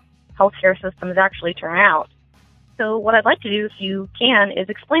long-term healthcare systems actually turn out. So what I'd like to do, if you can, is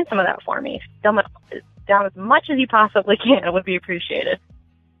explain some of that for me. Dumb it down as much as you possibly can. It would be appreciated.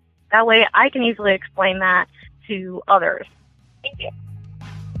 That way I can easily explain that to others. Thank you.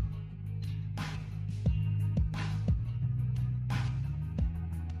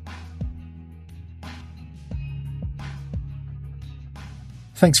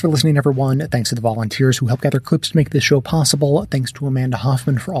 Thanks for listening, everyone. Thanks to the volunteers who help gather clips to make this show possible. Thanks to Amanda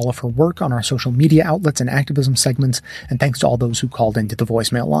Hoffman for all of her work on our social media outlets and activism segments. And thanks to all those who called into the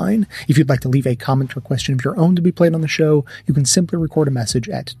voicemail line. If you'd like to leave a comment or question of your own to be played on the show, you can simply record a message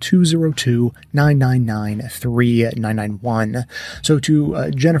at 202-999-3991. So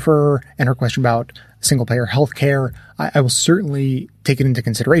to Jennifer and her question about single-payer healthcare, I will certainly take it into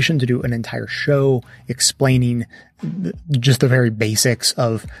consideration to do an entire show explaining just the very basics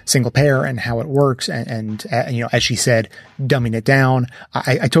of single-payer and how it works, and you know, as she said, dumbing it down.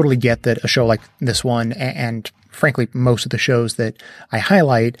 I totally get that a show like this one, and frankly, most of the shows that I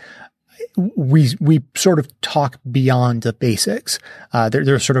highlight, we sort of talk beyond the basics.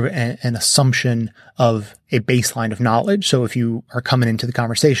 There's sort of an assumption of a baseline of knowledge. So if you are coming into the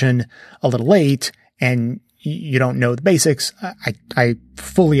conversation a little late and you don't know the basics, I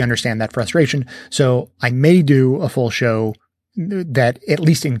fully understand that frustration. So I may do a full show that at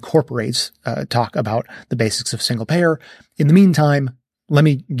least incorporates talk about the basics of single payer. In the meantime, let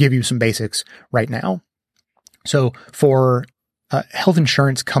me give you some basics right now. So for health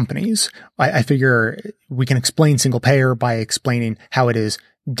insurance companies, I figure we can explain single payer by explaining how it is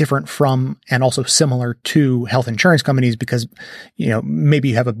different from and also similar to health insurance companies, because, you know, maybe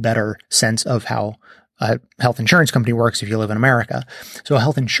you have a better sense of how a health insurance company works if you live in America. So a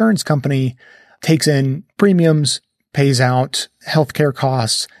health insurance company takes in premiums, pays out healthcare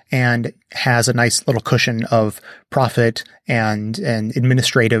costs, and has a nice little cushion of profit and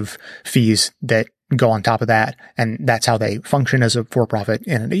administrative fees that go on top of that. And that's how they function as a for-profit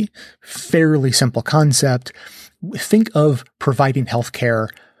entity. Fairly simple concept. Think of providing healthcare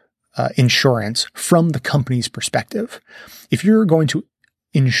insurance from the company's perspective. If you're going to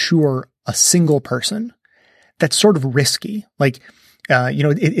insure a single person, that's sort of risky. Like,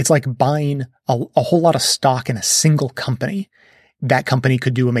 it's like buying a whole lot of stock in a single company. That company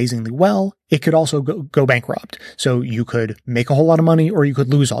could do amazingly well. It could also go bankrupt. So you could make a whole lot of money or you could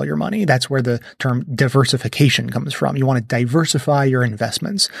lose all your money. That's where the term diversification comes from. You want to diversify your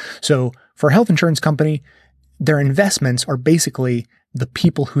investments. So for a health insurance company, their investments are basically the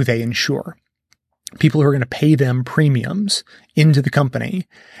people who they insure. People who are going to pay them premiums into the company.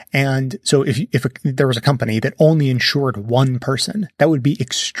 And so if there was a company that only insured one person, that would be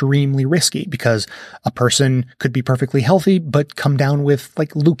extremely risky, because a person could be perfectly healthy, but come down with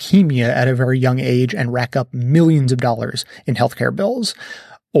like leukemia at a very young age and rack up millions of dollars in healthcare bills.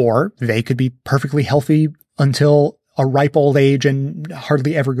 Or they could be perfectly healthy until a ripe old age and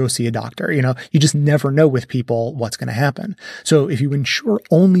hardly ever go see a doctor. You know, you just never know with people what's going to happen. So if you insure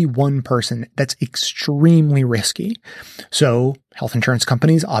only one person, that's extremely risky. So health insurance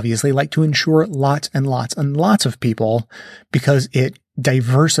companies obviously like to insure lots and lots and lots of people because it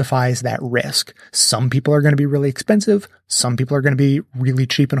diversifies that risk. Some people are going to be really expensive. Some people are going to be really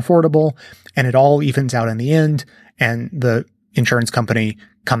cheap and affordable, and it all evens out in the end. And the insurance company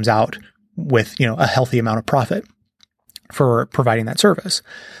comes out with, you know, a healthy amount of profit for providing that service.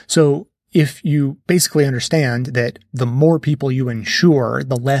 So if you basically understand that the more people you insure,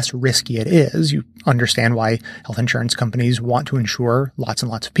 the less risky it is, you understand why health insurance companies want to insure lots and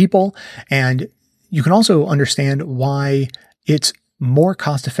lots of people. And you can also understand why it's more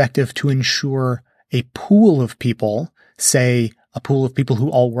cost effective to insure a pool of people, say a pool of people who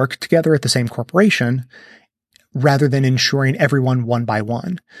all work together at the same corporation, rather than insuring everyone one by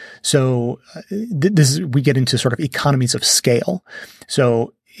one. So we get into sort of economies of scale.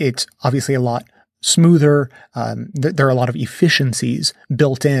 So it's obviously a lot smoother. There are a lot of efficiencies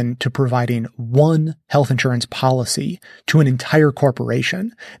built in to providing one health insurance policy to an entire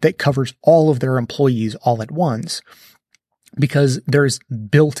corporation that covers all of their employees all at once, because there's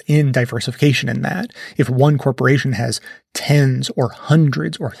built-in diversification in that. If one corporation has tens or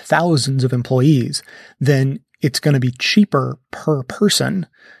hundreds or thousands of employees, then it's going to be cheaper per person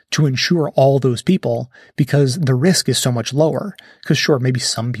to insure all those people because the risk is so much lower. Because sure, maybe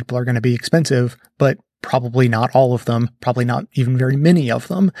some people are going to be expensive, but probably not all of them, probably not even very many of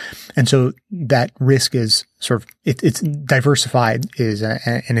them. And so that risk is sort of, it's diversified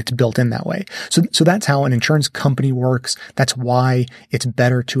and it's built in that way. So that's how an insurance company works. That's why it's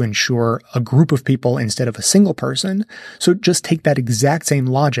better to insure a group of people instead of a single person. So just take that exact same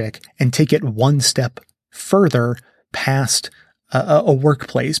logic and take it one step further past a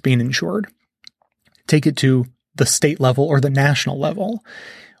workplace being insured. Take it to the state level or the national level.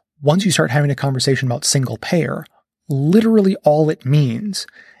 Once you start having a conversation about single payer, literally all it means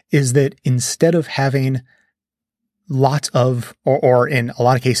is that instead of having lots of, or in a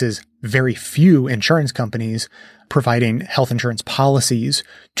lot of cases, very few insurance companies providing health insurance policies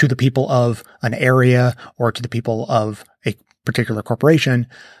to the people of an area or to the people of a particular corporation,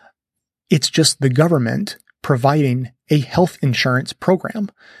 it's just the government providing a health insurance program.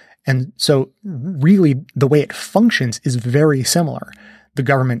 And so really the way it functions is very similar. The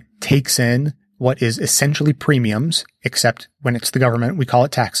government takes in what is essentially premiums, except when it's the government, we call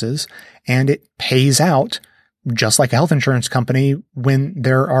it taxes, and it pays out just like a health insurance company when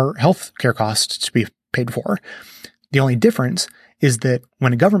there are health care costs to be paid for. The only difference is that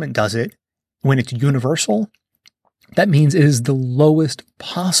when a government does it, when it's universal, that means it is the lowest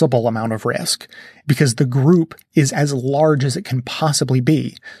possible amount of risk because the group is as large as it can possibly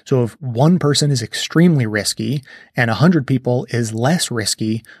be. So if one person is extremely risky and 100 people is less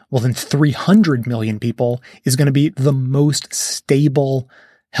risky, well, then 300 million people is going to be the most stable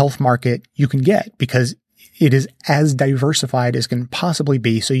health market you can get because it is as diversified as can possibly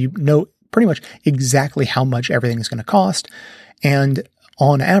be. So you know pretty much exactly how much everything is going to cost. And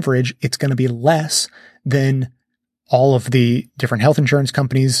on average, it's going to be less than all of the different health insurance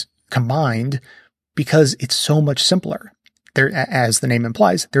companies combined because it's so much simpler. There, as the name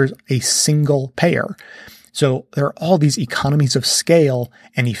implies, there's a single payer. So there are all these economies of scale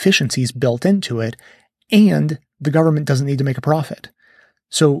and efficiencies built into it, and the government doesn't need to make a profit.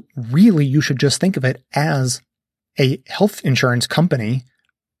 So really, you should just think of it as a health insurance company,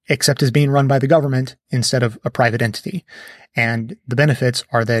 except as being run by the government instead of a private entity. And the benefits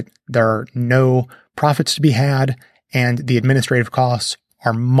are that there are no profits to be had, and the administrative costs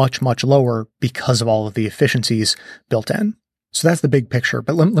are much, much lower because of all of the efficiencies built in. So that's the big picture.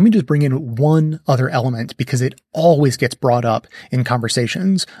 But let me just bring in one other element because it always gets brought up in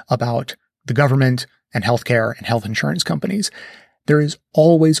conversations about the government and healthcare and health insurance companies. There is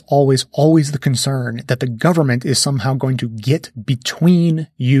always, always, always the concern that the government is somehow going to get between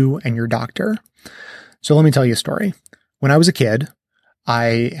you and your doctor. So let me tell you a story. When I was a kid,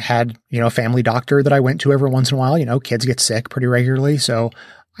 I had, a family doctor that I went to every once in a while. Kids get sick pretty regularly. So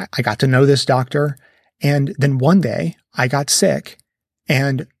I got to know this doctor. And then one day I got sick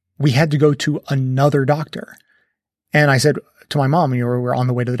and we had to go to another doctor. And I said to my mom, we're on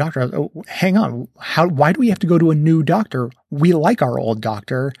the way to the doctor. I was, oh, hang on. Why do we have to go to a new doctor? We like our old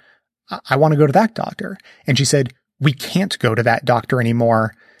doctor. I want to go to that doctor. And she said, we can't go to that doctor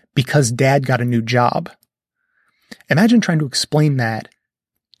anymore because Dad got a new job. Imagine trying to explain that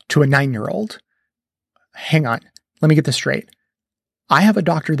to a 9-year-old. Hang on. Let me get this straight. I have a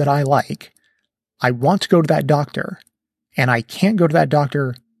doctor that I like. I want to go to that doctor, and I can't go to that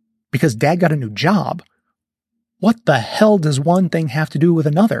doctor because Dad got a new job. What the hell does one thing have to do with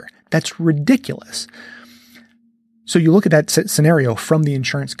another? That's ridiculous. So you look at that scenario from the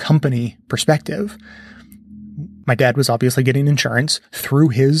insurance company perspective. My dad was obviously getting insurance through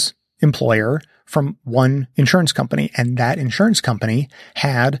his employer from one insurance company, and that insurance company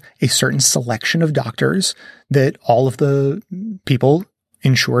had a certain selection of doctors that all of the people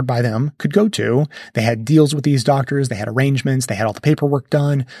insured by them could go to. They had deals with these doctors. They had arrangements. They had all the paperwork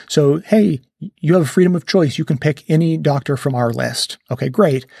done. So, hey, you have freedom of choice. You can pick any doctor from our list. Okay,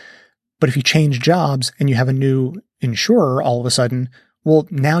 great. But if you change jobs and you have a new insurer all of a sudden, well,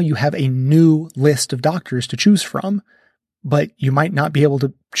 now you have a new list of doctors to choose from, but you might not be able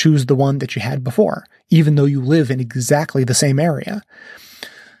to choose the one that you had before, even though you live in exactly the same area.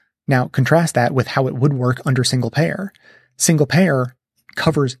 Now, contrast that with how it would work under single payer. Single payer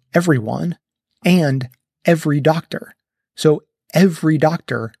covers everyone and every doctor. So every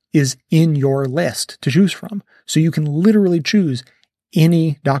doctor is in your list to choose from. So you can literally choose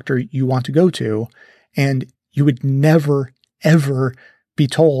any doctor you want to go to, and you would never, ever be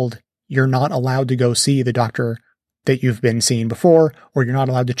told you're not allowed to go see the doctor that you've been seeing before, or you're not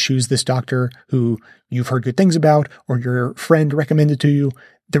allowed to choose this doctor who you've heard good things about, or your friend recommended to you.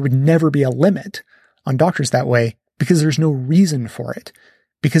 There would never be a limit on doctors that way because there's no reason for it,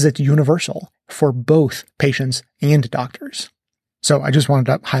 because it's universal for both patients and doctors. So I just wanted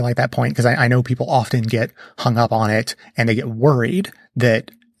to highlight that point because I know people often get hung up on it and they get worried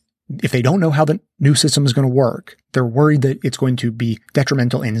that if they don't know how the new system is going to work, they're worried that it's going to be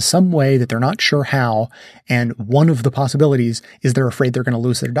detrimental in some way that they're not sure how. And one of the possibilities is they're afraid they're going to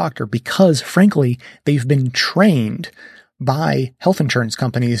lose their doctor because, frankly, they've been trained by health insurance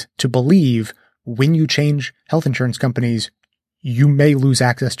companies to believe when you change health insurance companies, you may lose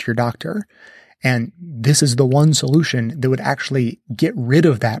access to your doctor. And this is the one solution that would actually get rid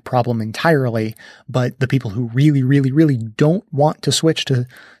of that problem entirely. But the people who really, really, really don't want to switch to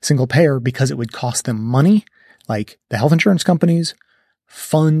single payer because it would cost them money, like the health insurance companies,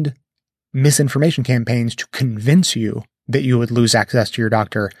 fund misinformation campaigns to convince you that you would lose access to your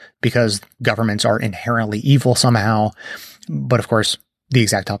doctor because governments are inherently evil somehow. But of course, the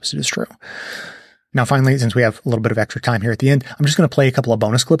exact opposite is true. Now, finally, since we have a little bit of extra time here at the end, I'm just going to play a couple of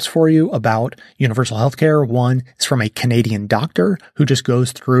bonus clips for you about universal healthcare. One is from a Canadian doctor who just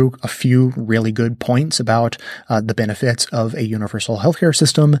goes through a few really good points about the benefits of a universal healthcare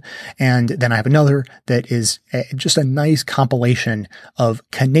system. And then I have another that is just a nice compilation of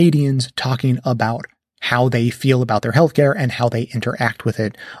Canadians talking about how they feel about their healthcare and how they interact with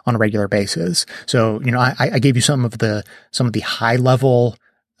it on a regular basis. So, I gave you some of the high level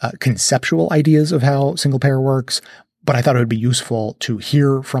conceptual ideas of how single payer works, but I thought it would be useful to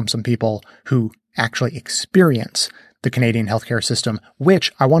hear from some people who actually experience the Canadian healthcare system,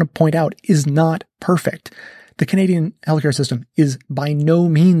 which I want to point out is not perfect. The Canadian healthcare system is by no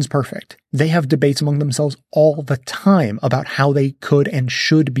means perfect. They have debates among themselves all the time about how they could and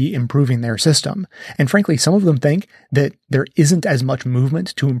should be improving their system. And frankly, some of them think that there isn't as much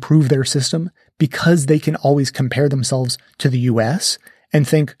movement to improve their system because they can always compare themselves to the US and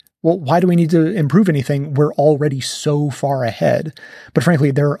think, well, why do we need to improve anything? We're already so far ahead. But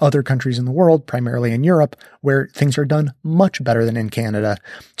frankly, there are other countries in the world, primarily in Europe, where things are done much better than in Canada.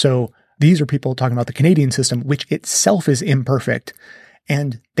 So these are people talking about the Canadian system, which itself is imperfect.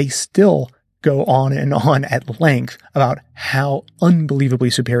 And they still go on and on at length about how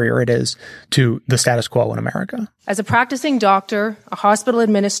unbelievably superior it is to the status quo in America. As a practicing doctor, a hospital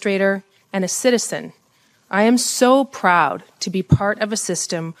administrator, and a citizen, I am so proud to be part of a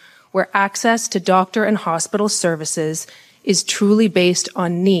system where access to doctor and hospital services is truly based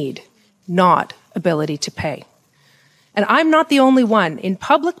on need, not ability to pay. And I'm not the only one. In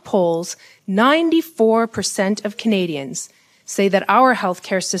public polls, 94% of Canadians say that our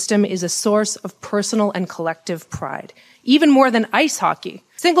healthcare system is a source of personal and collective pride, even more than ice hockey.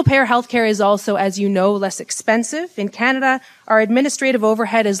 Single-payer healthcare is also, as you know, less expensive. In Canada, our administrative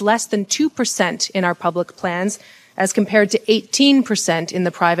overhead is less than 2% in our public plans, as compared to 18% in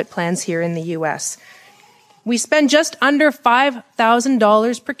the private plans here in the U.S. We spend just under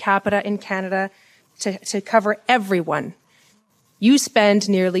 $5,000 per capita in Canada to cover everyone. You spend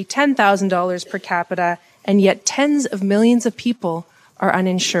nearly $10,000 per capita, and yet tens of millions of people are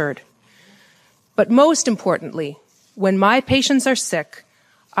uninsured. But most importantly, when my patients are sick,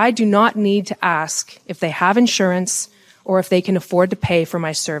 I do not need to ask if they have insurance or if they can afford to pay for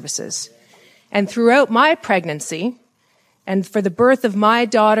my services. And throughout my pregnancy, and for the birth of my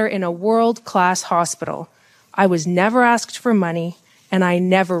daughter in a world-class hospital, I was never asked for money, and I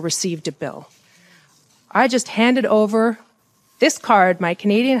never received a bill. I just handed over this card, my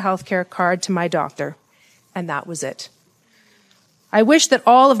Canadian healthcare card, to my doctor, and that was it. I wish that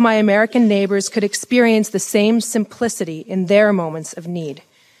all of my American neighbors could experience the same simplicity in their moments of need.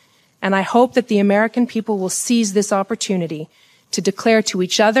 And I hope that the American people will seize this opportunity to declare to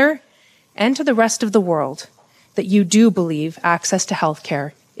each other and to the rest of the world that you do believe access to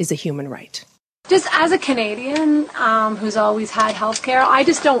healthcare is a human right. Just as a Canadian who's always had healthcare, I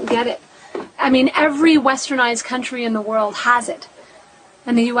just don't get it. I mean, every westernized country in the world has it,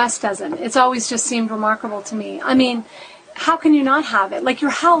 and the U.S. doesn't. It's always just seemed remarkable to me. I mean, how can you not have it? Like,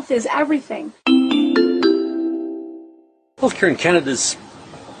 your health is everything. Healthcare in Canada is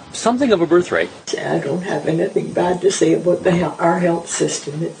something of a birthright. I don't have anything bad to say about our health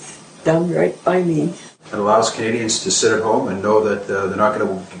system. It's done right by me. It allows Canadians to sit at home and know that they're not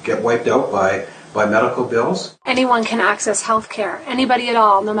going to get wiped out by medical bills. Anyone can access health care, anybody at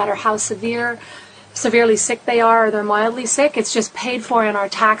all, no matter how severely sick they are or they're mildly sick. It's just paid for in our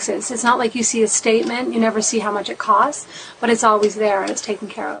taxes. It's not like you see a statement, you never see how much it costs, but it's always there and it's taken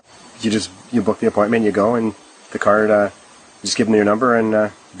care of. You book the appointment, you go, and the card, you just give them your number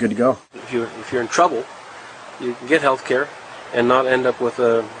and good to go. If you're in trouble, you can get health care and not end up with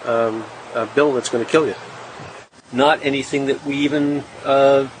a bill that's going to kill you. Not anything that we even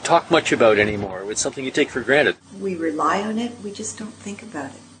talk much about anymore. It's something you take for granted. We rely on it, we just don't think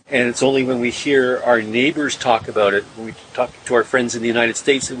about it. And it's only when we hear our neighbors talk about it, when we talk to our friends in the United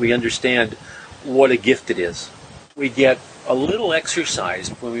States, that we understand what a gift it is. We get a little exercise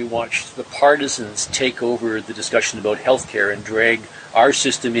when we watch the partisans take over the discussion about healthcare and drag our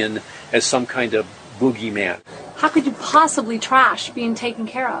system in as some kind of boogeyman. How could you possibly trash being taken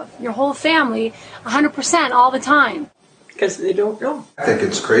care of? Your whole family, 100% all the time. Because they don't know. I think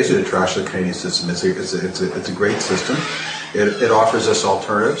it's crazy to trash the Canadian system. It's a great system. It offers us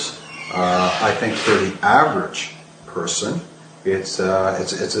alternatives. I think for the average person, it's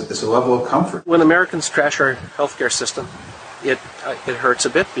a level of comfort. When Americans trash our healthcare system, it hurts a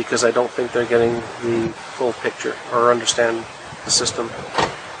bit because I don't think they're getting the full picture or understand the system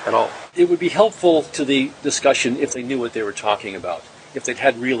at all. It would be helpful to the discussion if they knew what they were talking about, if they'd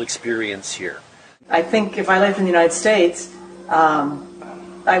had real experience here. I think if I lived in the United States,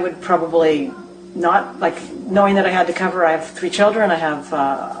 I would probably not, knowing that I had to cover, I have 3 children, I have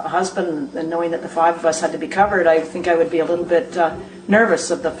a husband, and knowing that the 5 of us had to be covered, I think I would be a little bit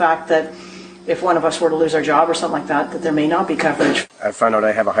nervous of the fact that if one of us were to lose our job or something like that, that there may not be coverage. I found out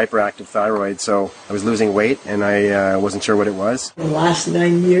I have a hyperactive thyroid, so I was losing weight and I wasn't sure what it was. In the last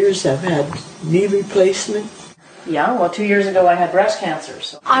 9 years, I've had knee replacement. Yeah, well, 2 years ago I had breast cancer.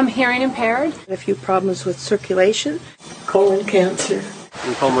 So. I'm hearing impaired. A few problems with circulation, colon cancer,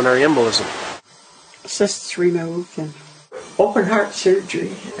 and pulmonary embolism. Cysts removed, and open heart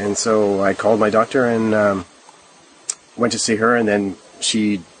surgery. And so I called my doctor and went to see her, and then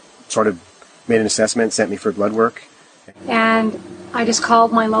she sort of made an assessment, sent me for blood work. And I just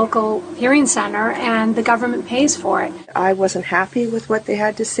called my local hearing center, and the government pays for it. I wasn't happy with what they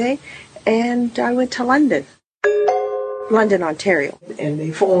had to say, and I went to London, Ontario. And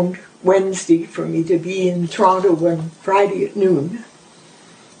they phoned Wednesday for me to be in Toronto on Friday at noon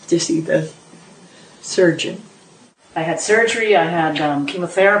to see the surgeon. I had surgery, I had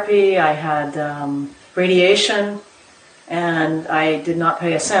chemotherapy, I had radiation, and I did not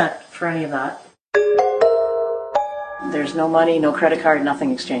pay a cent for any of that. There's no money, no credit card,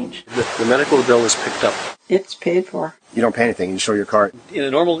 nothing exchanged. The medical bill is picked up. It's paid for. You don't pay anything, you show your card. In a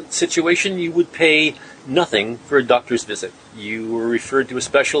normal situation, you would pay nothing for a doctor's visit. You were referred to a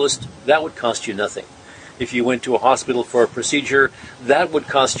specialist, that would cost you nothing. If you went to a hospital for a procedure, that would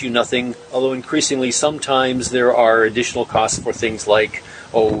cost you nothing, although increasingly sometimes there are additional costs for things like,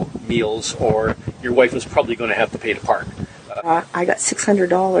 meals, or your wife was probably going to have to pay to park. I got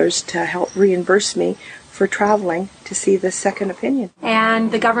 $600 to help reimburse me for traveling to see the second opinion.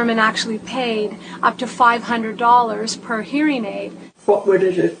 And the government actually paid up to $500 per hearing aid. What would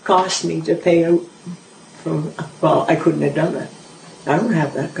it have cost me to pay out from, well, I couldn't have done it. I don't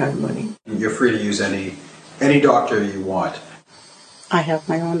have that kind of money. You're free to use any doctor you want. I have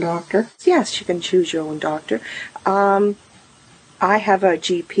my own doctor. Yes, you can choose your own doctor. I have a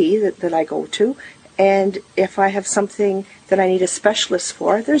GP that I go to, and if I have something that I need a specialist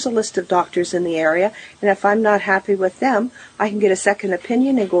for, there's a list of doctors in the area, and if I'm not happy with them, I can get a second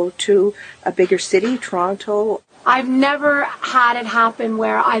opinion and go to a bigger city, Toronto. I've never had it happen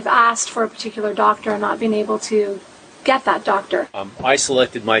where I've asked for a particular doctor and not been able to get that doctor. I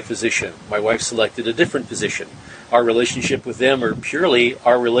selected my physician. My wife selected a different physician. Our relationship with them are purely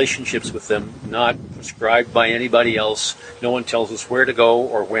our relationships with them, not prescribed by anybody else. No one tells us where to go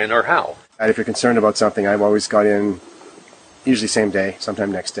or when or how. And if you're concerned about something, I've always got in usually same day,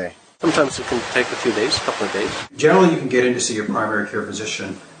 sometime next day. Sometimes it can take a few days, a couple of days. Generally, you can get in to see your primary care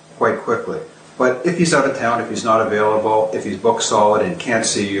physician quite quickly. But if he's out of town, if he's not available, if he's booked solid and can't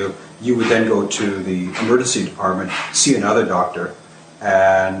see you, you would then go to the emergency department, see another doctor,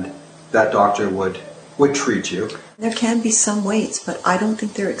 and that doctor would treat you. There can be some waits, but I don't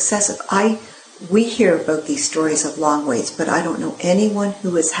think they're excessive. We hear about these stories of long waits, but I don't know anyone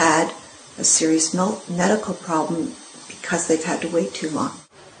who has had a serious medical problem because they've had to wait too long.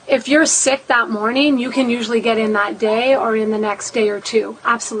 If you're sick that morning, you can usually get in that day or in the next day or two.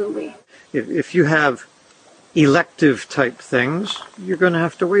 Absolutely. If you have elective type things, you're going to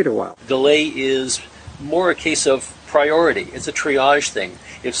have to wait a while. Delay is more a case of priority. It's a triage thing.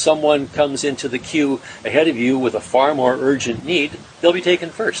 If someone comes into the queue ahead of you with a far more urgent need, they'll be taken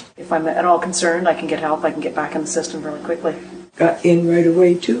first. If I'm at all concerned, I can get help. I can get back in the system really quickly. Got in right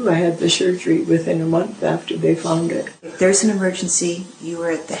away, too. I had the surgery within a month after they found it. If there's an emergency, you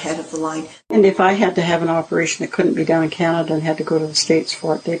were at the head of the line. And if I had to have an operation that couldn't be done in Canada and had to go to the States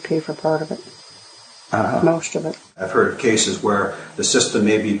for it, they'd pay for part of it. Most of it. I've heard of cases where the system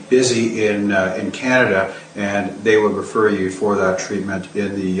may be busy in Canada and they would refer you for that treatment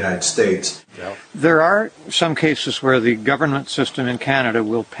in the United States. Yeah. There are some cases where the government system in Canada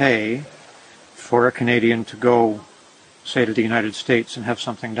will pay for a Canadian to go say, to the United States and have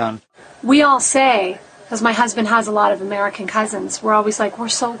something done. We all say, because my husband has a lot of American cousins, we're always like, we're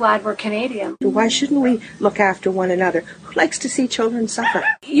so glad we're Canadian. Why shouldn't we look after one another? Who likes to see children suffer?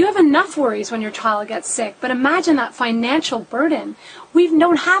 You have enough worries when your child gets sick, but imagine that financial burden. We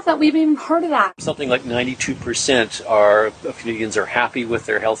don't have that. We haven't even heard of that. Something like 92% of Canadians are happy with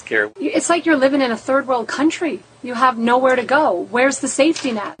their health care. It's like you're living in a third world country. You have nowhere to go. Where's the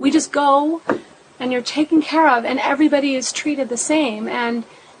safety net? We just go and you're taken care of and everybody is treated the same. And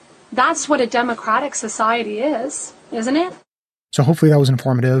that's what a democratic society is, isn't it? So hopefully that was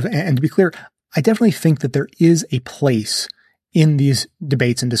informative. And to be clear, I definitely think that there is a place in these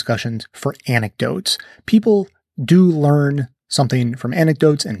debates and discussions for anecdotes. People do learn something from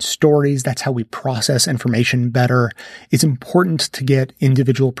anecdotes and stories. That's how we process information better. It's important to get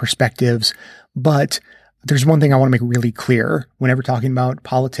individual perspectives, but there's one thing I want to make really clear whenever talking about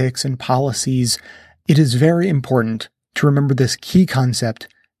politics and policies. It is very important to remember this key concept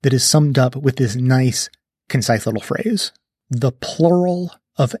that is summed up with this nice, concise little phrase. The plural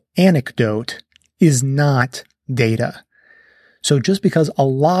of anecdote is not data. So just because a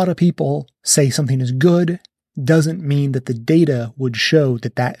lot of people say something is good doesn't mean that the data would show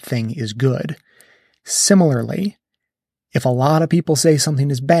that that thing is good. Similarly, if a lot of people say something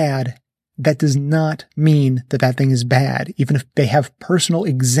is bad, that does not mean that that thing is bad. Even if they have personal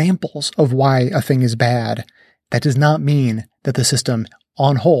examples of why a thing is bad, that does not mean that the system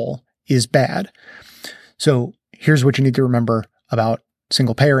on whole is bad. So here's what you need to remember about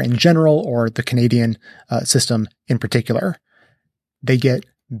single payer in general, or the Canadian system in particular. They get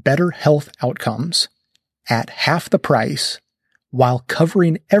better health outcomes at half the price while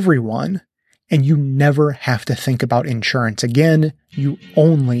covering everyone, and you never have to think about insurance again. You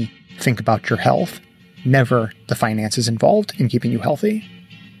only think about your health, never the finances involved in keeping you healthy.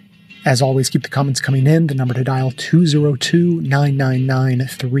 As always, keep the comments coming in. The number to dial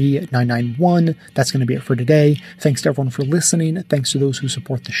 202-999-3991. That's going to be it for today. Thanks to everyone for listening. Thanks to those who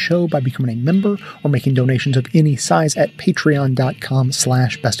support the show by becoming a member or making donations of any size at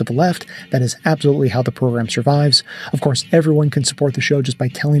patreon.com/bestoftheleft. That is absolutely how the program survives. Of course, everyone can support the show just by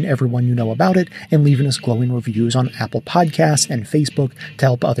telling everyone you know about it and leaving us glowing reviews on Apple Podcasts and Facebook to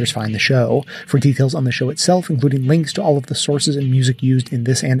help others find the show. For details on the show itself, including links to all of the sources and music used in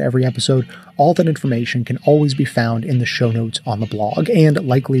this and every episode, all that information can always be found in the show notes on the blog and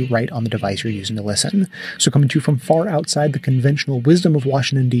likely right on the device you're using to listen. So coming to you from far outside the conventional wisdom of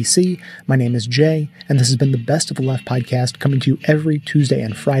Washington, D.C., my name is Jay, and this has been the Best of the Left podcast, coming to you every Tuesday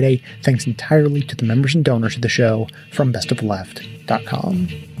and Friday, thanks entirely to the members and donors of the show from bestoftheleft.com.